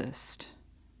keyboardist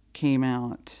came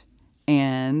out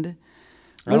and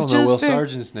I was don't know just Will very,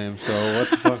 Sargent's name, so what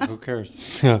the fuck? Who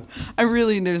cares? Yeah.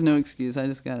 there's no excuse. I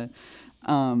just gotta.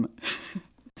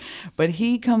 But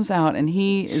he comes out and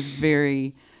he's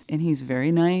very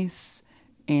nice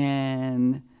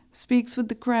and speaks with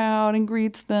the crowd and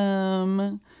greets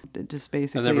them. Just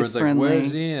basically And is everyone's like, friendly.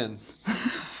 "Where's Ian?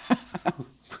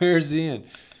 Where's Ian?"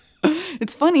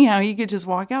 It's funny how he could just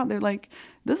walk out. They're like,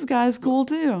 this guy's cool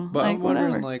too. But like, I'm wondering,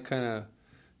 whatever. like, kind of.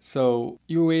 So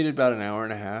you waited about an hour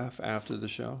and a half after the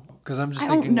show? Because I'm just I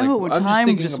thinking, don't know. like, I'm Time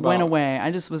thinking just about, went away.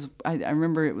 I just was. I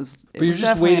remember it was. It But you're was just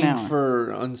definitely an waiting hour.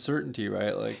 for uncertainty,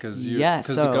 right? Like, because Yes,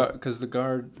 so- the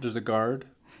guard, there's a guard.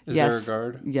 Is Yes, there a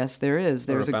guard? Yes, there is.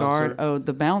 Or There's a a guard. bouncer? Oh,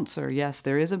 the bouncer. Yes,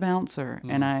 there is a bouncer.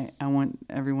 And I want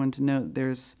everyone to know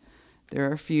there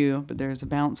are a few, but there's a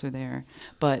bouncer there.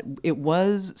 But it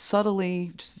was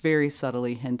subtly, just very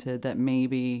subtly hinted that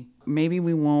maybe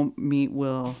we won't meet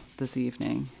Will this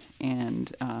evening.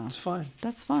 And It's fine.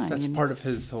 that's fine. That's you know? part of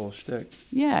his whole shtick.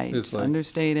 Yeah, It's it's like-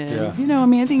 understated. Yeah. You know, I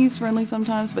mean, I think he's friendly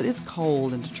sometimes, but it's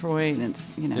cold in Detroit, and it's,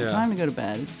 Yeah. time to go to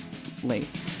bed. It's late.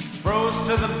 Froze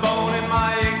to the bone in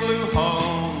my igloo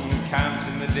home,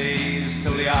 counting the days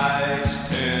till the ice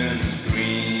turns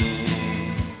green.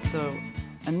 So,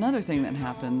 another thing that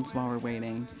happens while we're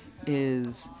waiting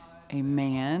is a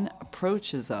man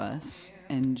approaches us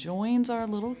and joins our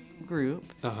little group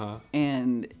Uh-huh.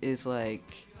 and is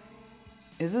like,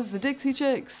 "Is this the Dixie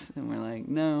Chicks?" And we're like,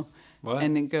 "No." What?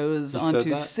 And it goes You on said to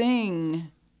that? sing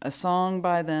a song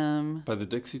by them. By the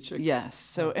Dixie Chicks? Yes.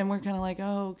 So, and we're kind of like,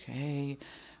 oh, okay.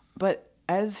 But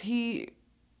as He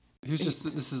was just,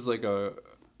 this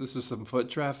was some foot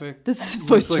traffic? this is It's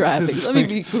foot like- traffic. this is Let me like-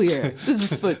 be clear.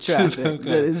 This is foot traffic Okay.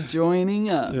 that is joining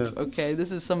up. Yeah. Okay.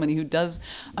 This is somebody who does,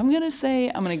 I'm going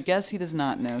to guess he does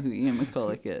not know who Ian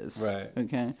McCulloch is. Right.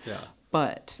 Okay. Yeah.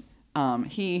 But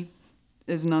he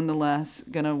is nonetheless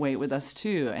going to wait with us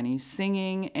too. And he's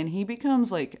singing and he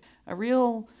becomes like a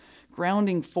real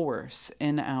grounding force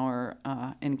in our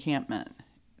encampment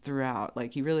throughout.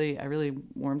 Like I really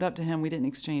warmed up to him. We didn't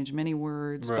exchange many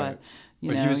words, Right. but you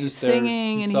But he know, was he's just there.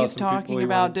 singing He and saw he's some people talking he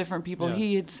about wanted- different people yeah.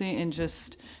 he had seen and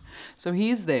just, so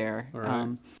he's there. All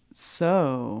right.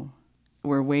 So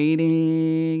we're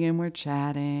waiting and we're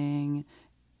chatting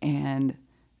and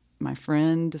my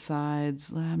friend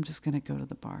decides, I'm just going to go to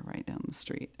the bar right down the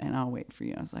street and I'll wait for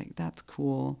you. I was like, that's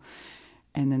cool.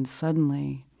 And then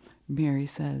suddenly Mary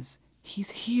says,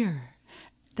 he's here.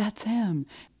 That's him.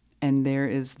 And there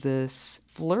is this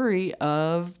flurry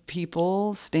of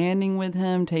people standing with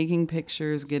him, taking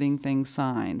pictures, getting things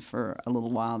signed for a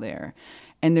little while there.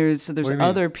 And there's do you mean?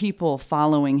 other people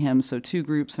following him. So two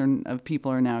groups of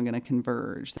people are now going to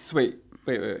converge. So wait.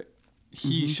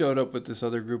 He Mm-hmm. showed up with this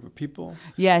other group of people?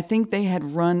 Yeah, I think they had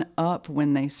run up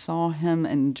when they saw him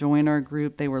and joined our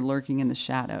group. They were lurking in the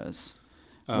shadows,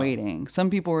 waiting. Some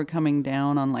people were coming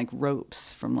down on like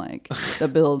ropes from like the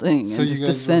building So and you just guys were-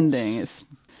 descending.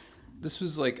 this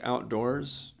was like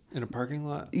outdoors in a parking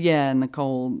lot? Yeah, in the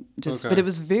cold. Just, Okay. but it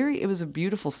was a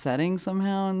beautiful setting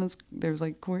somehow. And there was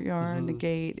like courtyard, a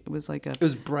gate. It was like It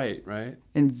was bright, right?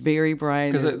 and very bright.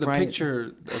 Because It was the bright.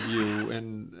 picture of you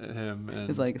and him and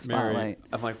It's like a Mary, spotlight.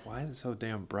 I'm like, why is it so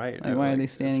damn bright? Like, why are they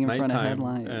it's standing in front of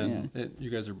nighttime, headlight? And you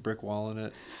guys are brick walling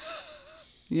it.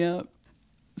 Yep.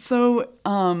 So,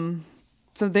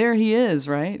 so there he is,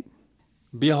 right?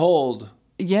 Behold,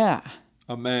 Yeah.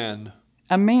 a man.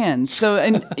 A man. So,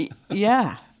 and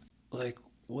yeah. Like,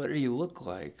 what do you look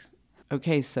like?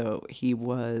 Okay, so he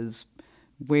was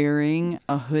wearing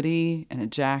a hoodie and a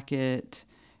jacket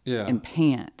Yeah. and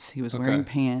pants. He was wearing Okay.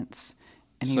 pants.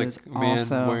 And Just he like was a man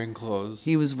also wearing clothes.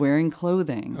 he was wearing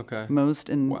clothing. Okay. Most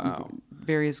in Wow.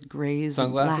 various grays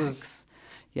Sunglasses? and blacks.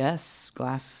 Yes,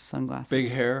 sunglasses. Big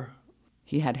hair.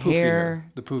 He had Poofy hair.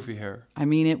 The poofy hair. I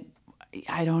mean,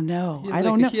 I don't know. He has I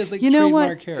don't like- know. he has, like, you know what?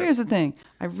 trademark hair. Here's the thing.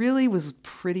 I really was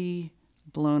pretty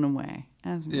blown away.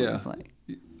 As what it was like.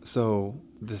 So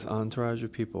this entourage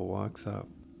of people walks up,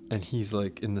 and he's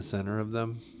like in the center of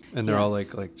them, and they're all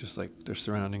Yes. like just like they're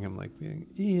surrounding him, like being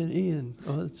Ian.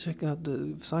 Oh, let's check out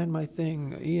sign my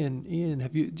thing, Ian.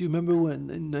 Do you remember when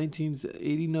in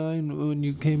 1989 when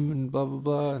you came and blah blah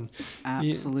blah? And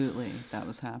Absolutely, that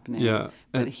was happening. Yeah,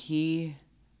 But and- he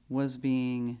was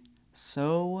being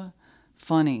so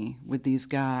funny with these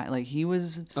guys. Like he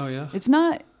was. Oh yeah. It's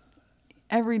not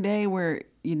every day where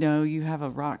you have a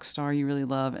rock star you really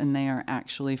love and they are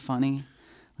actually funny.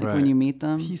 Like when Right. you meet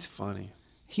them, He's funny.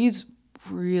 he's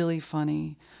really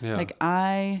funny. Yeah. Like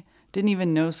I didn't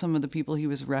even know some of the people he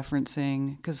was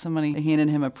referencing because somebody handed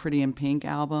him a Pretty in Pink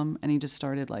album and he just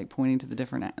started like pointing to the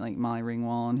different like Molly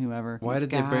Ringwald and whoever. Why These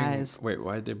did they bring? guys, Wait,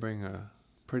 why did they bring a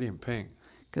Pretty in Pink?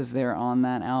 because they're on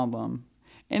that album.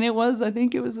 And I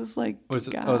think it was this like Was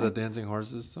it? guy. Oh, the Dancing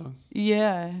Horses song.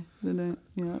 Yeah.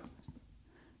 Yeah.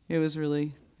 It was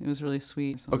really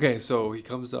sweet. Okay, so he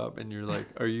comes up, and you're like,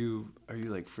 are you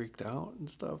like freaked out and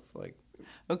stuff? Like,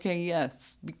 Okay,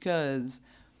 yes, because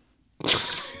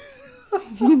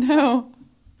you know,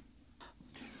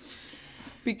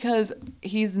 because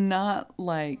he's not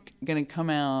like gonna come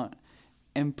out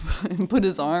and put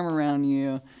his arm around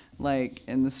you like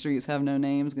in The Streets Have No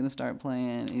Name's gonna start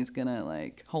playing. He's gonna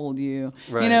like hold you.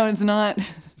 Right. You know, it's not.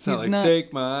 it's not he's like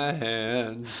take my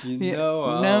hand, Yeah,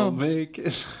 I'll no. make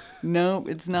it. Nope,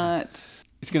 it's not.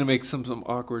 He's gonna make some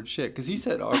awkward shit because he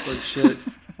said awkward shit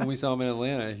when we saw him in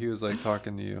Atlanta. He was like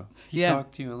talking to you. He Yeah.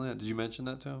 talked to you in Atlanta. Did you mention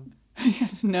that to him?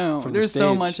 No, From the there's so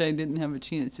stage. much I didn't have a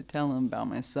chance to tell him about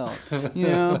myself. You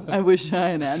know, I wish I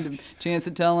had a chance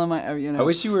to tell him. I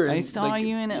wish you were I in, saw like,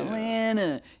 you in yeah.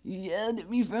 Atlanta. You yelled at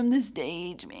me from the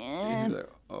stage, He's man. like,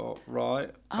 oh right.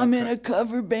 I'm in okay." a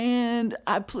cover band.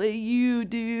 I play you,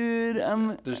 dude.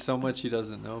 There's so much he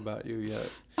doesn't know about you yet.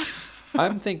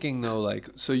 I'm thinking though, like,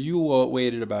 so you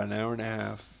waited about an hour and a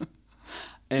half,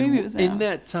 and Maybe it was an in hour.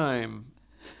 that time,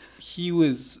 he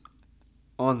was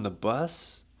on the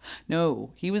bus.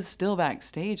 No, he was still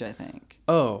backstage, I think.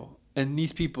 Oh, and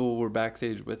these people were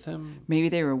backstage with him. Maybe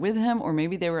they were with him, or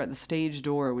maybe they were at the stage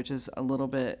door, which is a little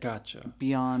bit Gotcha.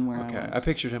 beyond where Okay, I I was.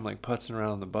 pictured him like putzing around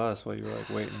on the bus while you were like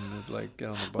waiting to like get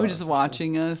on the bus. Or just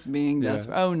watching us being Yeah.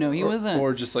 desperate. Oh, no, he wasn't.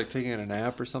 Or just like taking a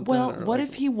nap or something. Well, or, what like-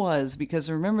 if he was? Because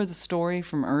remember the story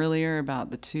from earlier about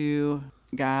the two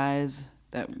guys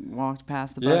that walked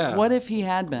past the bus? Yeah. What if he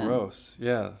had been? Gross.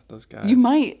 Yeah, those guys. You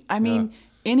might. I mean, Yeah.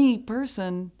 any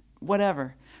person,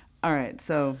 whatever. All right,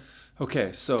 so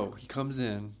Okay, so he comes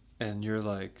in and you're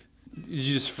like, did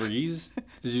you just freeze?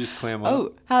 Did you just clam up?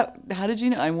 oh, how did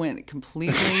you know? I went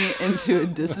completely into a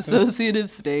disassociative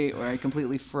state where I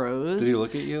completely froze. Did he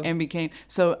look at you? And became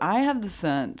so. I have the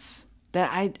sense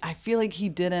that I feel like he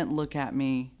didn't look at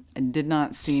me and did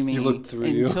not see me He looked through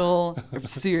you. until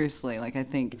seriously. Like I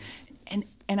think,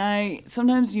 and I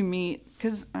sometimes you meet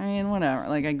because I mean whatever.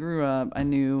 Like I grew up, I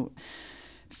knew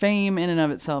fame in and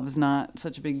of itself is not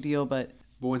such a big deal, but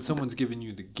But when someone's giving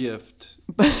you the gift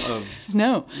But- of,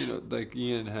 no. you know, like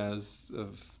Ian has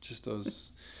of just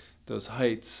those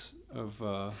heights of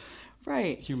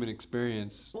Right. human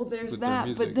experience. Well, there's with their that,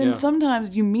 music. but then Yeah.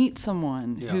 sometimes you meet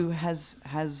someone Yeah. who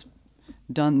has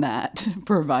done that,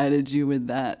 provided you with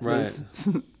that, those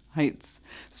heights,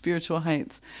 spiritual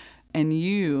heights, and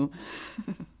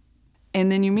and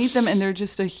then you meet them, and they're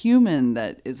just a human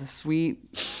that is a sweet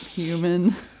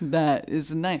human that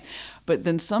is nice. But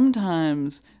then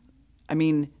sometimes, I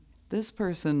mean, this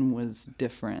person was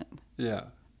different, Yeah.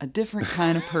 a different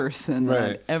kind of person that I've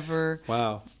Right. ever.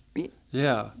 Wow.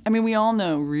 Yeah. I mean, we all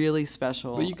know really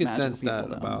special. But you can magical sense that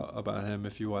people, though. about him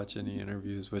if you watch any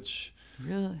interviews, which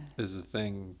Really. is a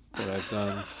thing that I've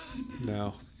done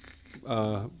now.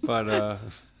 But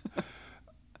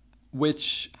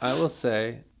Which I will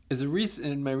say is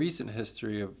in my recent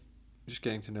history of just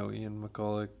getting to know Ian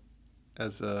McCulloch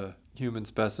as a human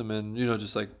specimen,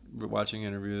 just like watching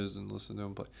interviews and listening to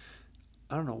him play.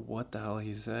 I don't know what the hell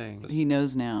he's saying. He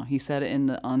knows now. He said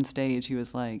it on stage. He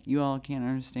was like, "You all can't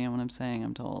understand what I'm saying,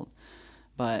 I'm told.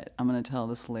 But I'm going to tell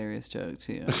this hilarious joke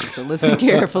too. So listen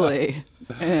carefully."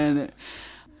 And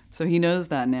so he knows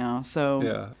that now. So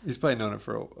yeah, he's probably known it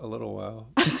for a little while.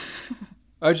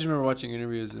 I just remember watching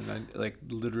interviews and I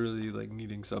literally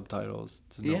needing subtitles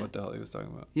to know what the hell he was talking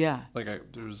about. Yeah.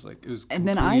 It was and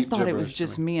then I thought it was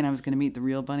just me and I was going to meet the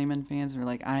real Bunnyman fans and were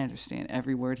like, I understand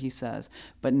every word he says.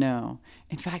 But no.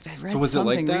 In fact, I read something recently. So was it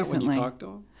like that recently. When you talked to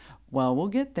him? Well, we'll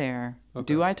get there. Okay.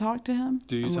 Do I talk to him?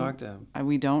 Do you talk to him?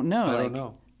 We don't know. I don't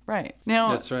know. Right.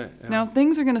 Now, that's right. Yeah. Now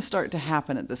things are going to start to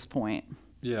happen at this point.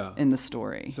 Yeah. In the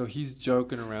story. So he's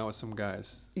joking around with some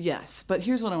guys. Yes, but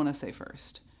here's what I want to say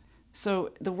first.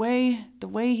 So the way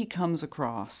he comes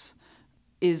across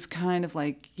is kind of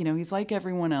like, he's like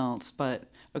everyone else, but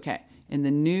okay, in the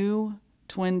new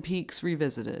Twin Peaks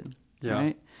Revisited,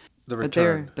 right? The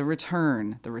Return. But the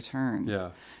return.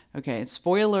 Yeah. Okay,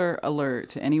 spoiler alert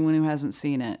to anyone who hasn't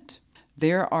seen it.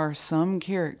 There are some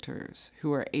characters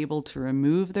who are able to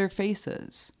remove their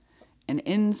faces, and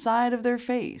inside of their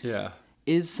face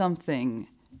is something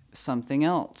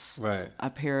else, right? A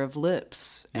pair of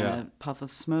lips and a puff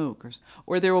of smoke,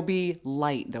 or there will be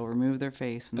light. They'll remove their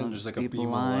face and they'll just be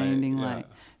blinding light.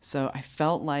 So I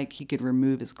felt like he could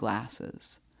remove his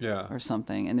glasses, or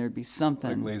something, and there'd be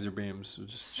something like laser beams would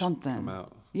just come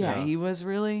out. Yeah, he was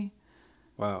really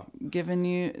giving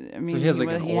you. I mean, so he has an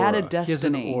aura. He had a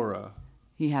destiny. He has an aura.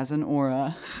 He has an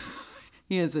aura.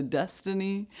 He has a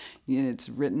destiny, and it's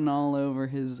written all over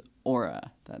his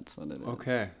aura. That's what it is.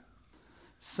 Okay.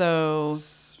 So,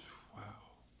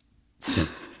 wow.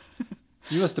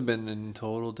 You must have been in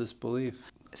total disbelief.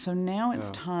 So now it's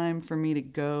time for me to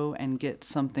go and get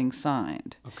something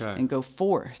signed. Okay. And go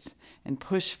forth and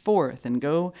push forth and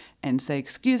go and say,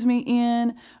 "Excuse me,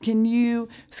 Ian, can you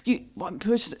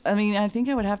push?" I mean, I think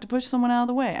I would have to push someone out of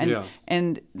the way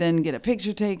and then get a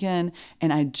picture taken.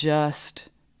 And I just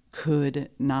could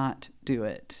not do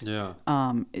it. Yeah.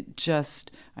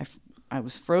 I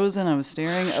was frozen. I was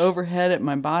staring overhead at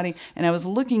my body, and I was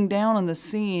looking down on the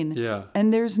scene. Yeah.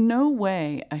 And there's no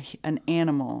way an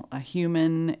animal, a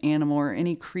human animal, or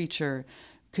any creature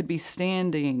could be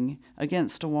standing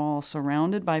against a wall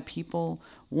surrounded by people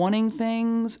wanting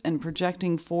things and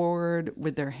projecting forward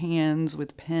with their hands,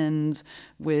 with pens,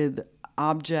 with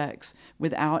objects,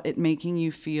 without it making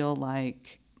you feel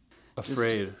like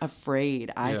afraid. I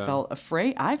felt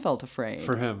afraid.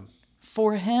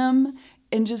 For him.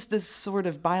 And just this sort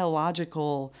of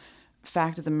biological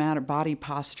fact of the matter, body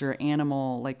posture,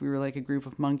 animal, like we were like a group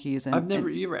of monkeys. And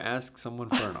you ever asked someone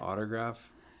for an autograph?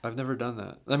 I've never done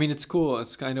that. I mean, it's cool.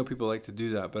 I know people like to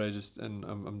do that, but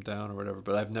I'm down or whatever.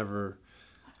 But I'm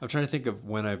trying to think of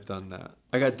when I've done that.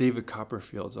 I got David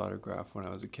Copperfield's autograph when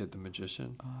I was a kid, the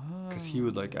magician, because he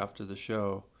would after the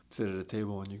show sit at a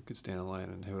table and you could stand in line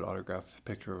and he would autograph a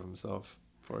picture of himself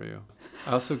for you.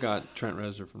 I also got Trent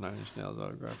Reznor from Nine Inch Nails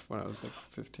autograph when I was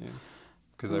 15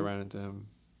 because I ran into him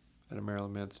at a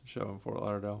Marilyn Manson show in Fort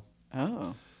Lauderdale.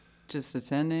 Oh, just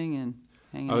attending and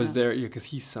hanging out. I was there, because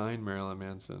he signed Marilyn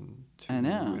Manson to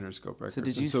Interscope Records. So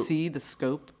did you see the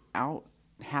Scope out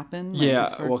happen? Yeah,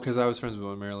 because I was friends with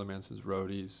one of Marilyn Manson's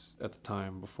roadies at the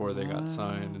time before they got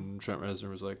signed, and Trent Reznor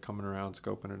was coming around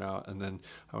scoping it out, and then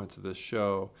I went to this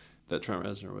show that Trent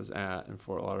Reznor was at in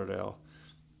Fort Lauderdale.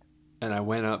 And I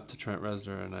went up to Trent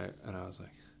Reznor and I was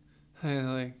like,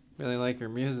 "Hey, really like your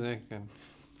music, and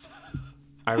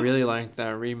I really like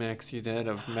that remix you did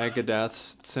of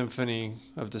Megadeth's Symphony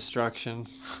of Destruction.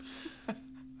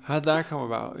 How'd that come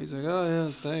about?" He's like, "Oh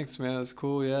yeah, thanks, man. That's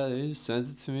cool. Yeah, they just sent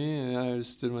it to me, and I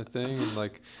just did my thing, and blah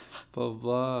blah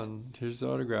blah. And here's the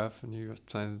autograph." And you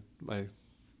signed my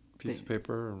piece of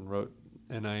paper and wrote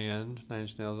NIN, Nine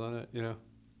Inch Nails, on it.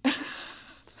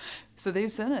 So they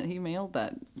sent it. He mailed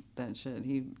that shit.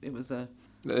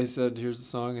 They said, "Here's the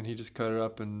song," and he just cut it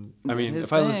up. And I mean,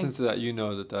 if I listen to that,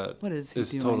 that what is he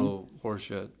doing? Total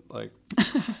horseshit. Can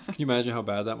you imagine how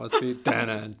bad that must be?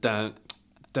 Dun, dun,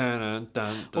 dun,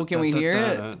 dun, well, can we hear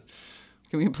it?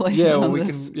 Can we play? Yeah, well, we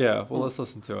can. Yeah, well, let's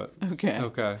listen to it.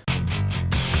 Okay.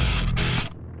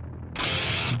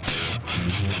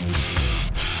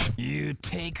 You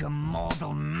take a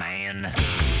mortal man.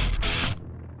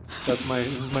 This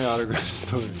is my autograph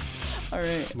story. All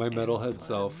right. My metalhead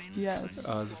self. Yes.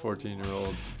 As a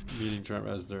 14-year-old meeting Trent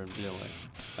Reznor and being like,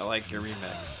 "I like your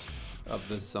remix of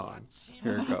this song.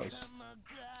 Here it goes."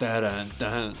 Dun dun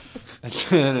dun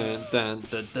dun dun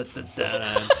dun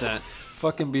dun dun.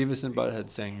 Fucking Beavis and Butthead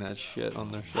sang that shit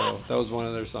on their show. That was one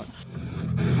of their songs.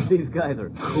 These guys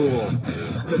are cool.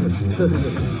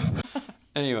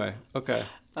 Anyway, okay.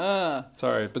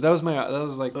 Sorry, but that was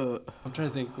like I'm trying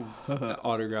to think of an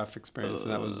autograph experience,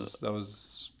 and that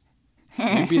was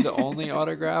maybe the only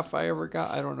autograph I ever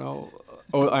got. I don't know.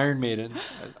 Oh, Iron Maiden.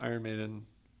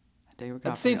 At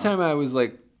the same time, I was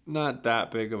like not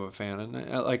that big of a fan, and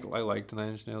I liked Nine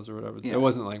Inch Nails or whatever. Yeah. It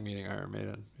wasn't like meeting Iron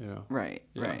Maiden, you know. Right,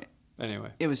 Yeah. right.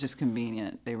 Anyway. It was just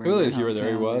convenient. They were Really, in if you were there,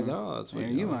 he hometown. was. They were- Oh, that's what there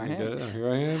you you know, are. he Hey. did it. Here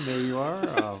I am. There you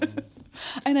are.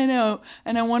 And I know,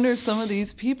 and I wonder if some of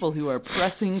these people who are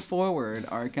pressing forward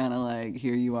are kind of like,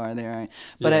 here you are, there I am.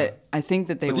 But Yeah. I think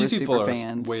that they But were these people super are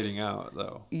fans. waiting out,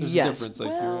 though. There's Yes. a difference, like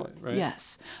well, right?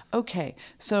 yes. Okay.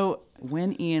 So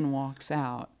when Ian walks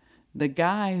out, the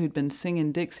guy who'd been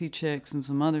singing Dixie Chicks and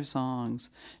some other songs,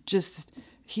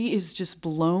 he is just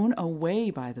blown away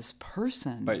by this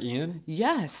person. By Ian?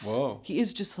 Yes. Whoa. He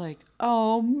is just like,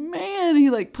 oh man. He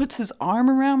like puts his arm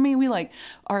around me.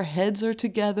 Our heads are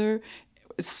together,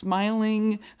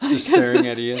 smiling. Just staring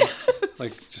at Ian,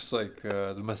 just like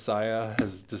the Messiah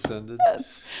has descended.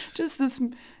 Yes. Just this,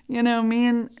 me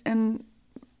and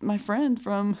my friend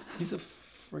from He's a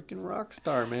freaking rock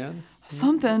star, man.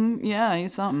 something. Yeah,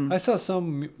 he's something. I saw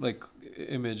some like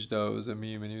image though. It was a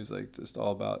meme, and he was like just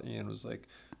all about Ian was like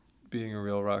being a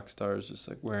real rock star is just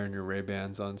like wearing your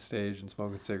Ray-Bans on stage and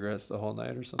smoking cigarettes the whole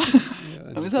night or something. Yeah,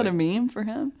 and Was just, that like, a meme for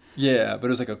him? Yeah, but it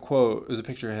was like a quote. It was a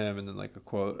picture of him and then like a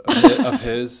quote of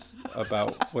his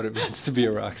about what it means to be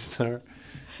a rock star.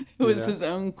 It was Yeah. his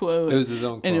own quote. It was his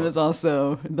own quote. And it was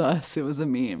also, thus, it was a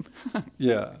meme.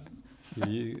 Yeah,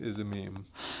 he is a meme.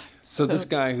 So this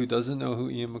guy who doesn't know who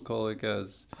Ian McCulloch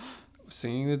is,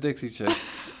 singing the Dixie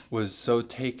Chicks, was so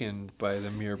taken by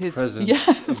the mere presence of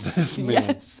this man.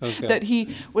 Yes, Okay. that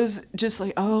he was just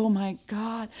like, oh my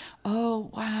God, oh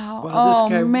wow, Wow, oh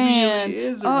this guy man. really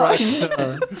is a Oh, rock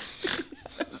star.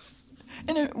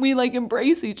 And we like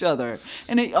embrace each other.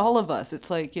 And all of us, it's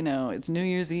like, it's New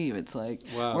Year's Eve. It's like,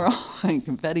 Wow. we're all like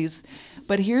confetti's.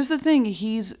 But here's the thing,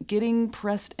 he's getting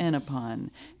pressed in upon.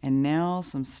 And now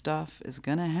some stuff is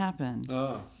going to happen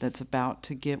Oh. that's about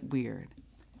to get weird.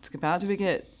 It's about to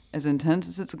get as intense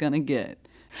as it's going to get.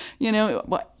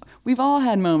 We've all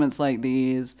had moments like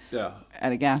these Yeah.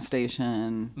 at a gas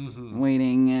station,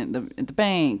 waiting at the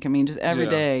bank. I mean, just every Yeah.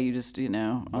 day, you just, on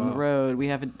the Wow. road, we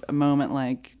have a moment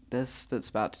like this that's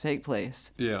about to take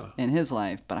place Yeah. in his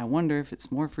life. But I wonder if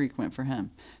it's more frequent for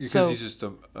him. Because he's just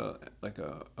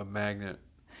a magnet.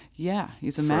 Yeah,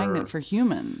 he's a for magnet for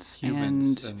humans.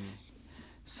 Humans And and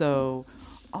so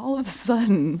all of a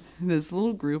sudden, this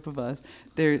little group of us,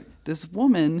 this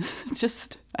woman,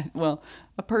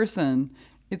 a person,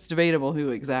 it's debatable who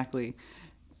exactly,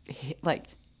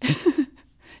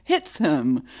 hits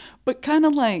him, but kind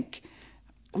of like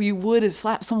you would is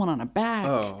slap someone on a back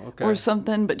or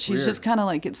something, but she's just kind of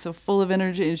like, it's so full of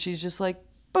energy, and she's just like,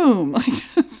 boom, like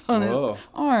just on his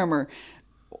arm.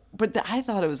 But I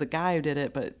thought it was a guy who did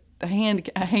it, but a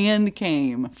hand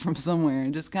came from somewhere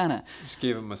and just kind of just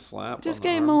gave him a slap. just on the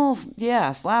gave him arm. a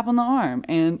little slap on the arm,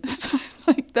 and so,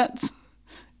 like that's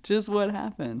just what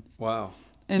happened. Wow.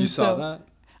 And you saw so- that?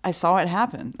 I saw it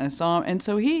happen. I saw him, and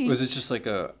so he Was it just like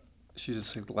she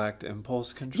just like lacked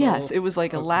impulse control? yes, it was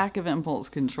like a Okay. lack of impulse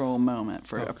control moment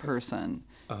for a person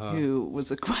who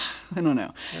was I don't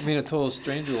know. I mean, a total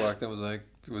stranger walked in,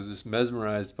 was just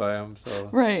mesmerized by him. So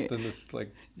Right. Then this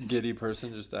like giddy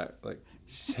person just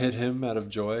hit him out of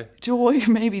joy.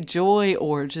 Maybe joy,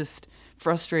 or just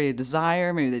frustrated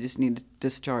desire. Maybe they just need to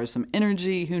discharge some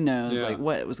energy. Who knows, Yeah. like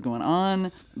what was going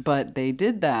on? But they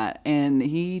did that, and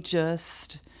he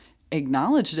just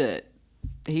acknowledged it.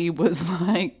 He was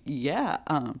like, yeah,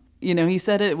 he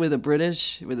said it with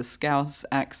a Scouse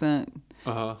accent,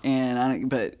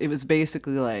 but it was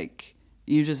basically like,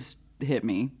 you just hit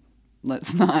me.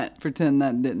 Let's not pretend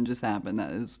that didn't just happen.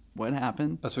 That is what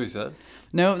happened. That's what he said.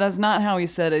 No, that's not how he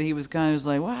said it. He was kind of just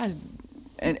like, what?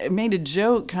 And it made a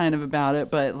joke kind of about it,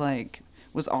 but like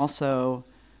was also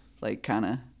like kind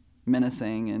of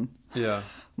menacing and Yeah.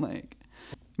 like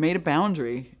made a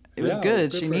boundary. It was Yeah,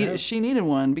 good. good for him. She needed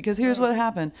one, because here's what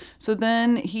happened. So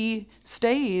then he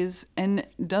stays and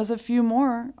does a few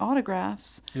more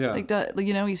autographs. Yeah.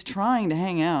 He's trying to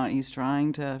hang out. He's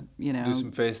trying to, Do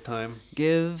some FaceTime.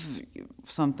 give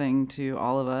something to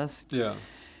all of us. Yeah.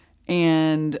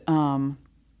 And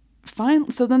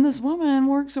so then this woman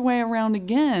works her way around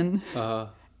again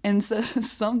and says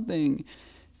something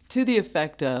to the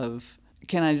effect of,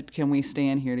 can we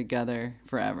stand here together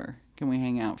forever? Can we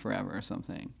hang out forever or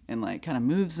something? And like kind of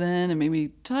moves in and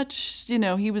maybe touch, you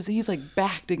know, he's like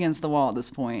backed against the wall at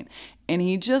this point. And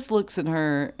he just looks at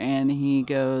her and he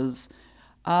goes,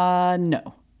 no.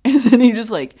 And then he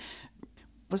just like,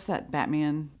 what's that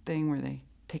Batman thing where they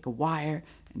take a wire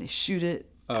and they shoot it?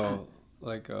 Oh,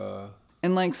 like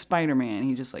And like Spider-Man,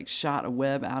 he just like shot a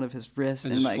web out of his wrist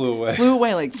and just like flew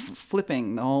away. like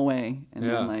flipping the whole way. And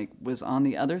Yeah. then like was on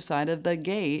the other side of the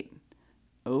gate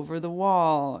over the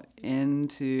wall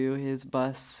into his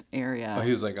bus area. Oh,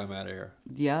 he was like, I'm out of here.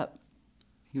 Yep.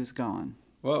 He was gone.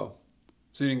 Whoa.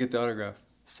 So you didn't get the autograph?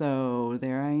 So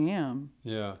there I am.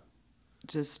 Yeah.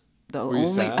 Just the Were you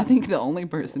only sad? I think the only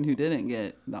person who didn't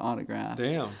get the autograph.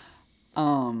 Damn.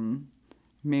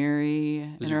 Mary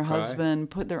and you her cry?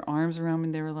 husband put their arms around me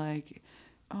and they were like,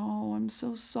 "Oh, I'm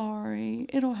so sorry.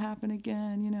 It'll happen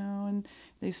again, you know." And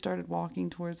they started walking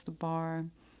towards the bar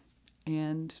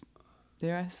and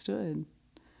there I stood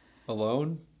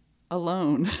Alone?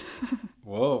 alone.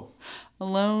 Whoa.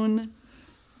 Alone,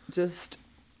 just,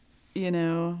 you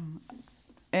know.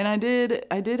 And I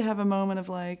did have a moment of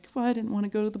like, well, I didn't want to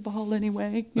go to the ball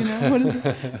anyway, you know. What is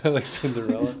it? Like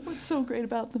Cinderella. What's so great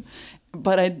about them?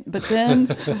 But then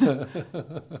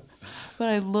but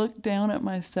I looked down at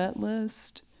my set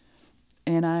list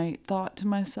and I thought to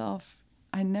myself,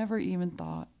 I never even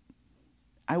thought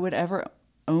I would ever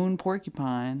own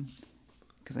Porcupine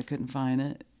because I couldn't find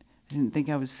it. I didn't think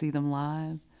I would see them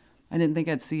live. I didn't think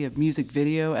I'd see a music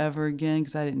video ever again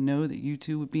because I didn't know that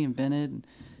U2 would be invented. And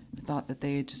I thought that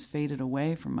they had just faded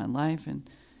away from my life. And,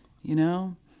 you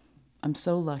know, I'm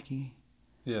so lucky.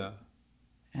 Yeah.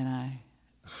 And I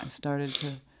started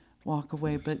to walk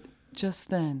away. But just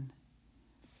then,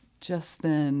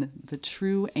 the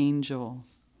true angel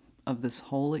of this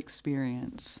whole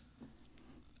experience,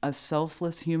 a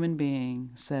selfless human being,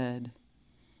 said,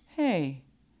 "Hey,"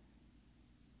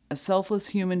 a selfless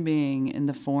human being in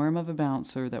the form of a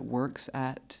bouncer that works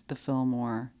at the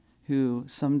Fillmore, who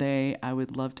someday I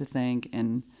would love to thank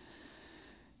and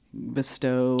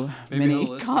bestow Maybe he'll many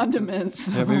listen condiments.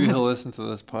 Yeah, maybe he'll listen to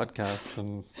this podcast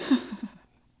and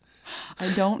I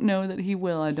don't know that he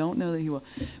will.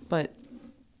 But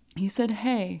he said,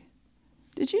 "Hey,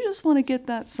 did you just want to get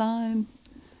that sign?"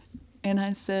 And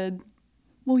I said,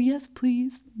 "Well, yes,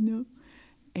 please." No.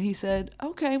 And he said,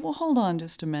 "Okay, well, hold on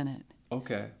just a minute."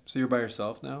 okay. So you're by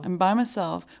yourself now? I'm by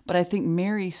myself, but I think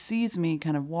Mary sees me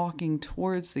kind of walking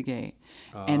towards the gate.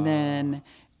 And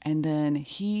then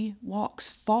he walks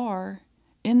far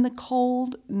in the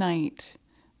cold night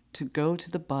to go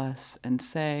to the bus and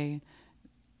say,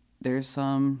 "There's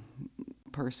some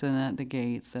person at the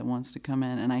gates that wants to come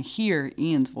in." And I hear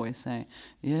Ian's voice say,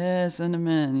 "Yeah, send him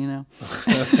in," you know.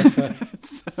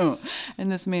 So,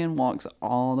 and this man walks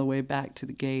all the way back to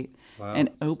the gate and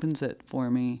opens it for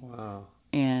me. Wow.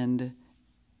 And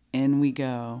in we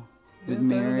go with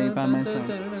Mary by my side.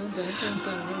 You're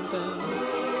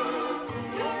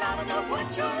out of the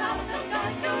woods, you're out of the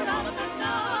dark, you're out of the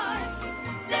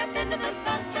night. Step into the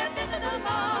sun, step into the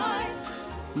light.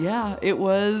 Yeah, it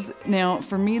was. Now,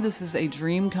 for me, this is a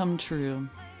dream come true.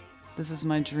 This is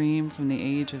my dream from the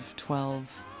age of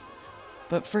 12.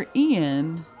 But for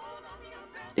Ian,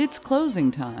 it's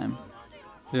closing time.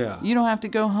 Yeah. You don't have to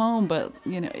go home, but,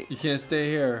 you know, You can't stay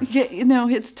here. you know,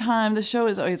 it's time. The show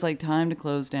is always like time to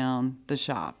close down the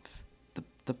shop,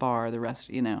 the bar, the rest,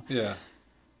 you know. Yeah.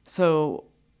 So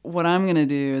what I'm going to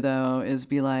do, though, is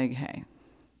be like, "Hey,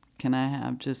 can I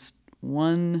have just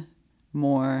one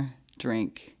more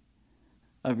drink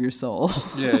of your soul?"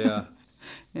 Yeah, yeah.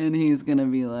 And he's going to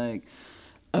be like,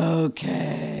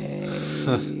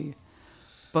 "Okay."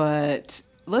 But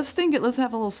let's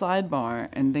have a little sidebar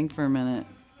and think for a minute.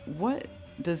 What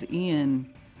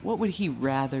would he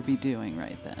rather be doing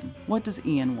right then? What does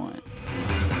Ian want?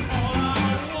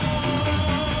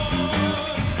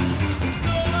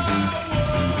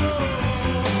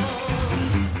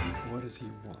 What does he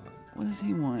want? What does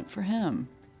he want for him?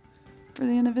 For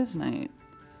the end of his night?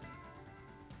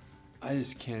 I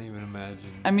just can't even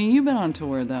imagine. I mean, you've been on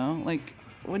tour though. Like,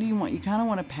 what do you want? You kind of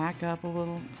want to pack up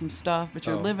some stuff, but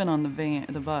you're Oh. living on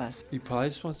the bus. He probably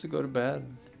just wants to go to bed.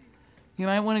 You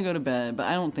might want to go to bed, but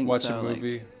I don't think Watch so. a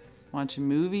movie. Like, watch a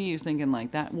movie? You're thinking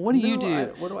like that? What do you No,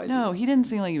 do? what do I No, do? he didn't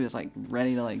seem like he was like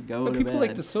ready to like go But to people bed.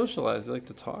 like to socialize. They like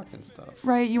to talk and stuff.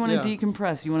 Right, you want to Yeah.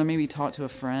 decompress. You want to maybe talk to a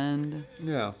friend,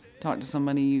 Yeah. talk to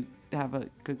somebody you have a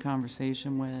good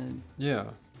conversation with. Yeah.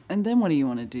 And then what do you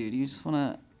want to do? Do you just want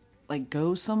to like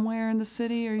go somewhere in the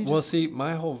city, or you Well, just see,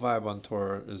 my whole vibe on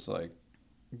tour is like,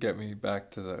 get me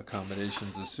back to the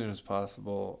accommodations as soon as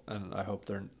possible, and I hope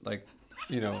they're like,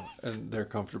 you know, and they're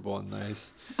comfortable and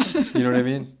nice. You know what I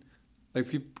mean? Like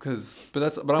people,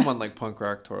 but I'm on like punk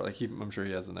rock tour. Like I'm sure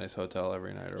he has a nice hotel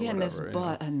every night or Yeah, whatever. and this you know?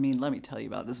 bus. I mean, let me tell you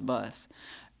about this bus.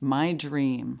 My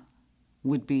dream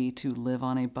would be to live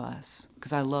on a bus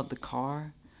because I love the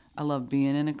car. I love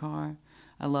being in a car.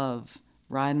 I love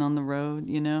riding on the road,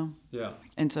 you know? Yeah.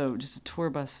 And so just a tour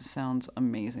bus sounds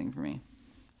amazing for me.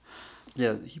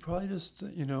 Yeah, he probably just,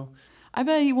 I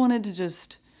bet he wanted to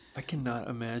just, I cannot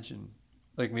imagine.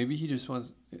 Like maybe he just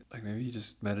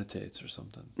meditates or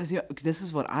something. this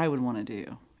is what I would want to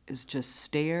do, is just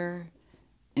stare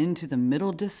into the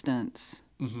middle distance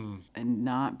and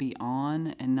not be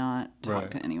on and not talk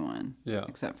Right. to anyone. Yeah.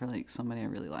 Except for like somebody I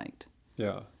really liked.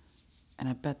 Yeah. And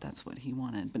I bet that's what he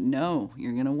wanted. But no,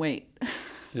 you're going to wait.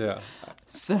 Yeah.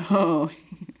 So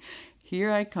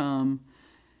here I come,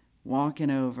 walking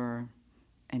over,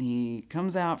 and he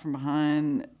comes out from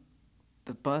behind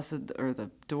the bus or the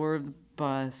door of the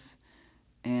bus,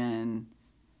 and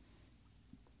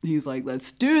he's like,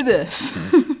 "Let's do this."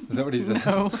 Is that what he said?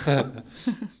 No.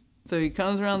 So he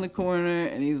comes around the corner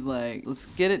and he's like, "Let's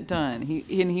get it done."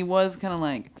 He was kind of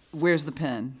like, "Where's the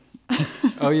pen?"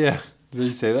 Oh yeah. Did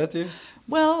he say that to you?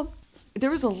 Well, there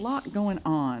was a lot going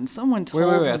on. Someone told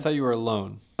Wait. him. I thought you were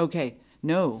alone. Okay,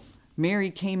 no. Mary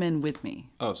came in with me.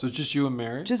 Oh, so it's just you and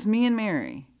Mary? Just me and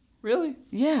Mary. Really?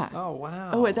 Yeah. Oh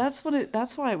wow. Oh, that's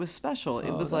why it was special.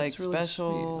 It was like that's really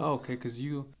special. sweet. Oh, okay, because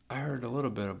I heard a little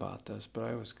bit about this, but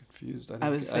I was confused. I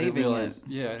was didn't saving realize, it.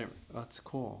 Yeah, that's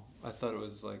cool. I thought it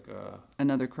was like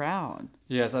Another crowd.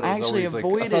 yeah, I thought it I was actually always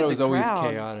avoided like I thought it was the always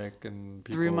crowd chaotic and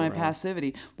people Through my around.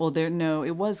 passivity. Well,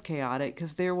 it was chaotic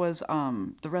because there was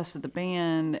the rest of the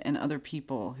band and other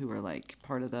people who were like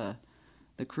part of the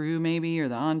crew maybe or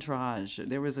the entourage.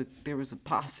 There was a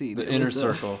posse. The There inner was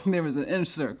circle. There was an inner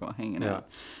circle hanging Yeah. out,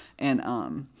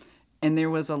 and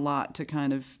there was a lot to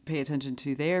kind of pay attention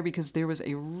to there because there was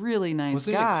a really nice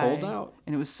Wasn't it guy. cold out?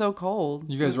 And it was so cold.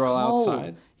 You It guys was were all cold.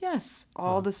 outside? Yes,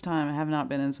 all this time I have not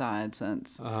been inside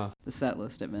since the set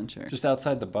list adventure. Just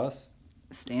outside the bus.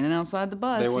 Standing outside the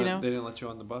bus, They you know. They didn't let you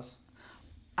on the bus,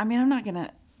 I mean, I'm not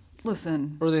gonna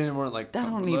listen. or they weren't like. I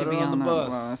don't need "Let to her be on the the bus.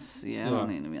 bus. Yeah, I Yeah. don't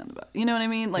need to be on the bus. You know what I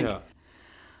mean? Like, yeah.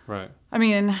 Right. I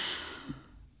mean,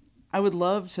 I would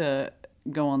love to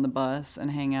go on the bus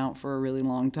and hang out for a really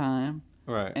long time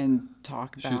Right. and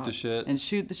talk Shoot about the shit. and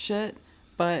shoot the shit,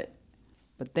 but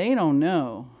they don't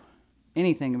know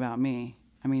anything about me.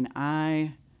 I mean,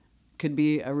 I could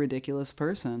be a ridiculous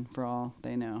person for all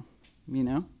they know, you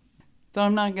know? So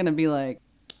I'm not going to be like,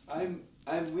 I'm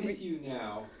with you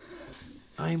now.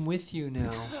 I'm with you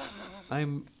now.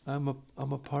 I'm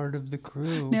a part of the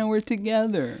crew. now we're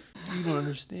together. You don't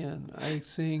understand. I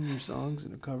sing your songs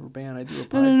in a cover band. I do a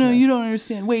podcast. No, you don't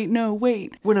understand. Wait, no,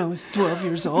 wait. When I was 12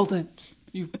 years old,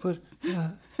 you put.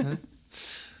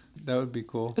 That would be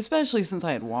cool. Especially since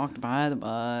I had walked by the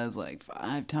bus like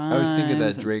 5 times. I was thinking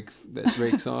that and-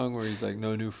 Drake song where he's like,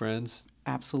 "No new friends."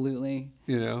 Absolutely.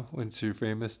 You know, once you're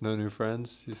famous, no new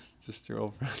friends, just your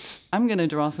old friends. I'm going to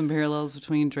draw some parallels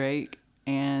between Drake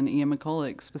and Ian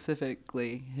McCulloch,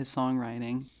 specifically his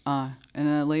songwriting, in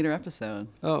a later episode.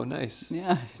 Oh, nice.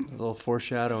 Yeah. A little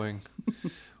foreshadowing.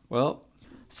 Well,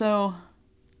 So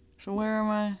where am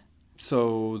I?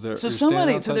 so So you're standing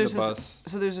somebody, outside there's the bus.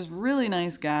 there's this really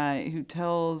nice guy who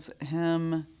tells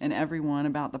him and everyone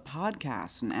about the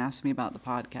podcast and asks me about the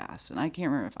podcast. And I can't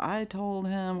remember if I told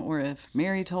him or if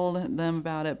Mary told them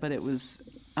about it, but it was,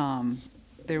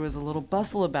 there was a little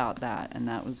bustle about that, and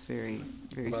that was very,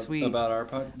 very sweet. About our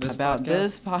About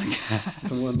this podcast.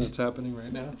 The one that's happening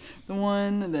right now. The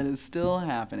one that is still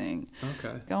happening.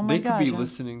 Okay. Oh my They could be gosh,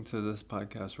 listening to this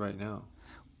podcast right now.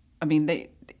 I mean,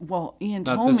 Ian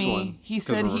Not told this me one, he 'cause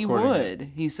said we're he recording would.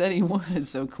 He said he would,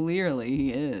 so clearly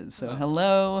he is. So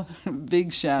hello,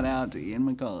 big shout out to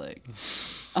Ian McCulloch.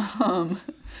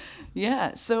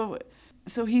 Yeah, so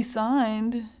he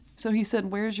signed. So he said,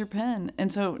 "Where's your pen?"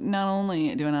 And so not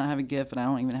only do I not have a gift, but I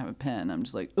don't even have a pen. I'm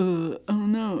just like, oh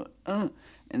no,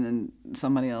 And then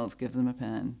somebody else gives him a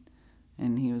pen,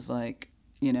 and he was like,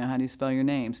 how do you spell your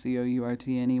name?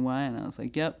 Courtney. And I was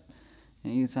like, yep.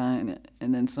 And he signed it.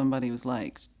 And then somebody was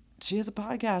like, she has a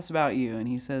podcast about you. And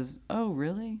he says, oh,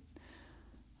 really?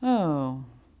 Oh.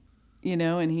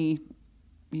 And he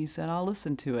said, I'll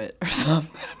listen to it or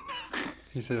something.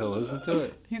 He said he'll listen to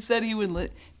it. He said he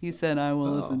would. He said, I will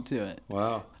listen to it.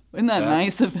 Wow. Isn't that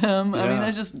nice of him? I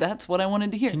mean, yeah. that's what I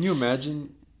wanted to hear. Can you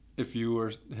imagine if you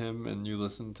were him and you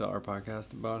listened to our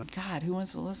podcast about it? God, who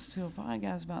wants to listen to a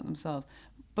podcast about themselves?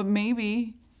 But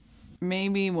maybe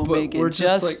we'll But make we're it just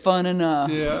just like- fun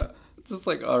enough. Yeah. It's just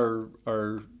like our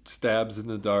stabs in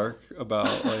the dark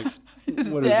about like His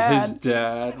what dad. his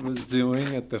dad was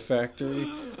doing at the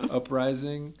factory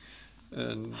uprising.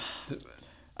 and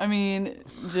I mean,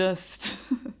 just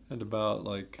and about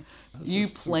like you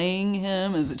playing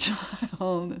him as a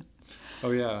child.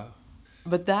 Oh yeah.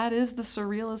 But that is the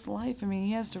surrealist life. I mean,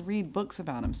 he has to read books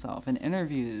about himself and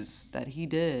interviews that he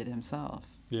did himself.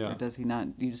 Yeah. Or does he not?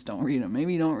 You just don't read them.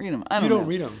 Maybe you don't read them. I don't You know. don't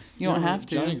read them. You don't have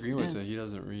to. Johnny Greenwood Yeah. said he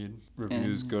doesn't read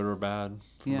reviews, good or bad,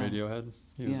 from Yeah. Radiohead.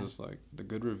 He was Yeah. just like, the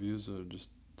good reviews are just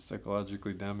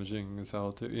psychologically damaging as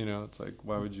hell too. You know, it's like,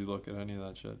 why would you look at any of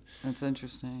that shit? That's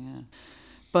interesting, yeah.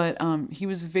 But he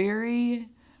was very,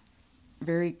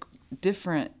 very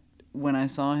different when I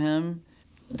saw him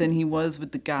than he was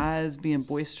with the guys being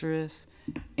boisterous.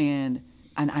 And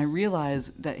I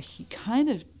realized that he kind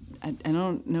of, I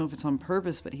don't know if it's on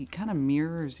purpose, but he kind of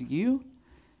mirrors you.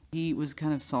 He was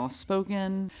kind of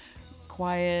soft-spoken,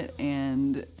 quiet,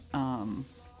 and,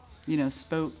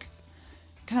 spoke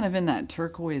kind of in that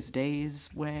Turquoise Days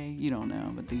way. You don't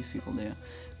know, but these people do.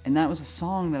 And that was a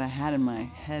song that I had in my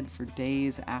head for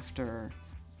days after.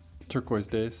 Turquoise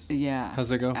Days. Yeah. How's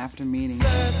it go? After meeting.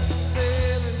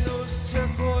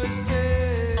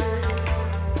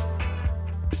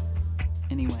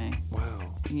 Anyway,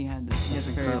 Wow. he has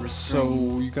a very So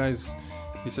restrained. you guys,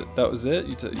 he said that was it.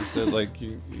 You said like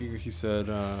he said.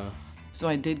 So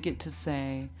I did get to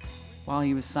say, while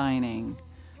he was signing,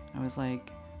 I was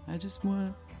like, I just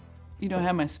want to, I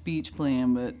had my speech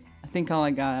planned, but I think all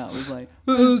I got out was like,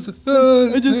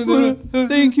 I just want to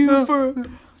thank you for.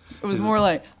 It was more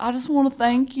like, I just want to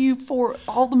thank you for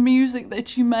all the music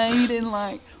that you made, and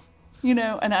like, and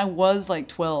I was like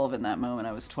 12 in that moment.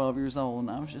 I was 12 years old, and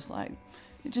I was just like,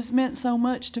 it just meant so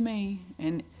much to me.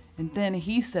 And then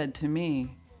he said to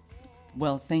me,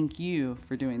 well, thank you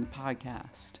for doing the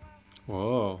podcast.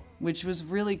 Whoa. Which was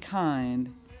really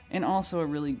kind, and also a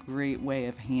really great way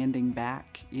of handing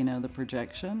back, the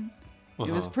projection. It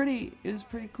was pretty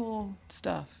cool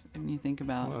stuff when you think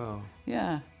about it. Wow.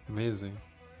 Yeah. Amazing.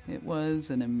 It was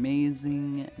an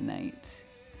amazing night.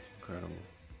 Incredible.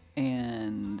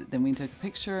 And then we took a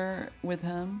picture with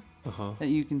him that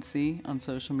you can see on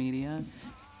social media.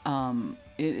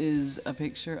 It is a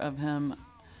picture of him.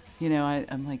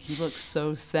 I'm like, he looks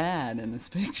so sad in this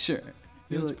picture.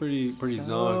 He looks pretty so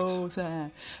zonked.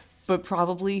 sad. But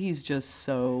probably he's just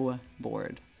so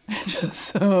bored. Just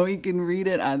so he can read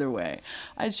it either way.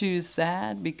 I choose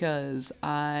sad because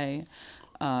I,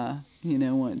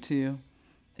 want to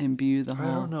imbue the whole.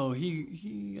 I don't know.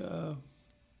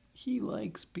 He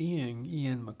likes being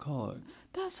Ian McCulloch.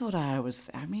 That's what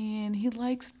he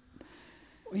likes.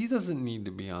 He doesn't need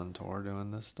to be on tour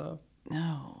doing this stuff.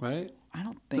 No. Right? I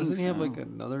don't think so. Doesn't he have like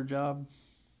another job?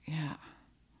 Yeah.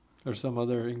 Or some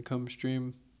other income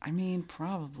stream?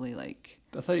 Probably like.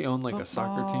 I thought he owned like a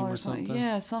soccer team or something.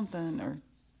 Yeah, something. Or,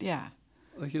 yeah.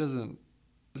 Like he doesn't.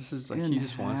 This is like He he doesn't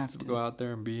just wants have to to. go out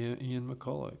there and be Ian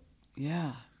McCulloch.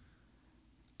 Yeah.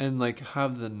 And like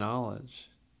have the knowledge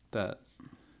that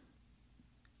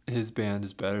his band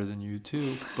is better than you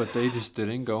too, but they just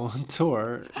didn't go on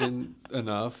tour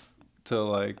enough to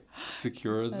like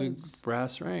secure the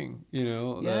brass ring,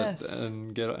 Yes.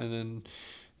 and then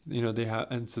they have,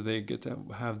 and so they get to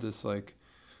have this like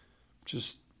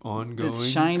just ongoing This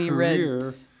shiny career.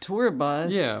 red tour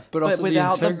bus. Yeah, but also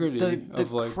without the integrity the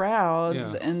of like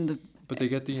crowds yeah. and the. But they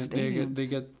get stadiums. they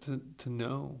get to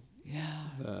know Yeah.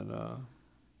 that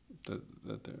they're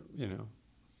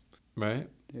right.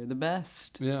 They're the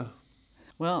best. Yeah.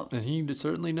 Well, And he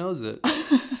certainly knows it.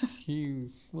 He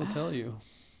will tell you.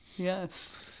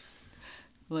 yes.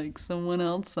 Like someone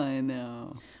else I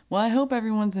know. Well, I hope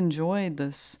everyone's enjoyed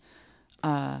this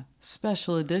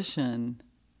special edition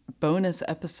bonus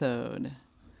episode.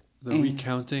 The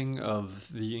recounting of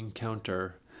the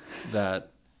encounter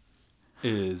that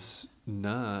is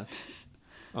not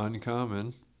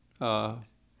uncommon.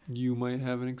 You might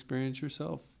have an experience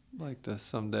yourself like this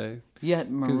someday.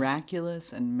 Yet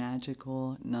miraculous and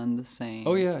magical none the same.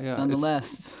 Oh, yeah.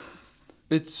 Nonetheless.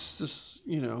 It's just,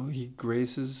 he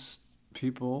graces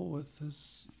people with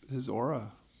his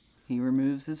aura. He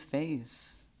removes his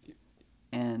face.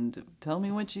 And tell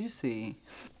me what you see.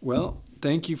 Well,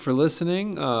 thank you for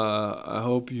listening. I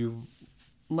hope you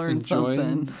Learn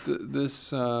something.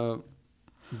 this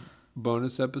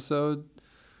bonus episode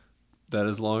that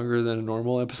is longer than a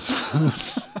normal episode.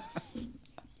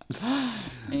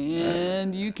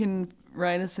 And you can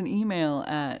write us an email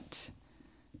at.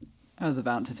 I was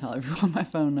about to tell everyone my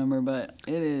phone number, but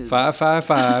it is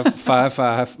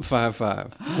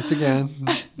 555-5555. Once again.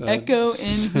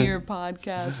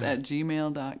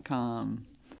 echoinherepodcast@gmail.com.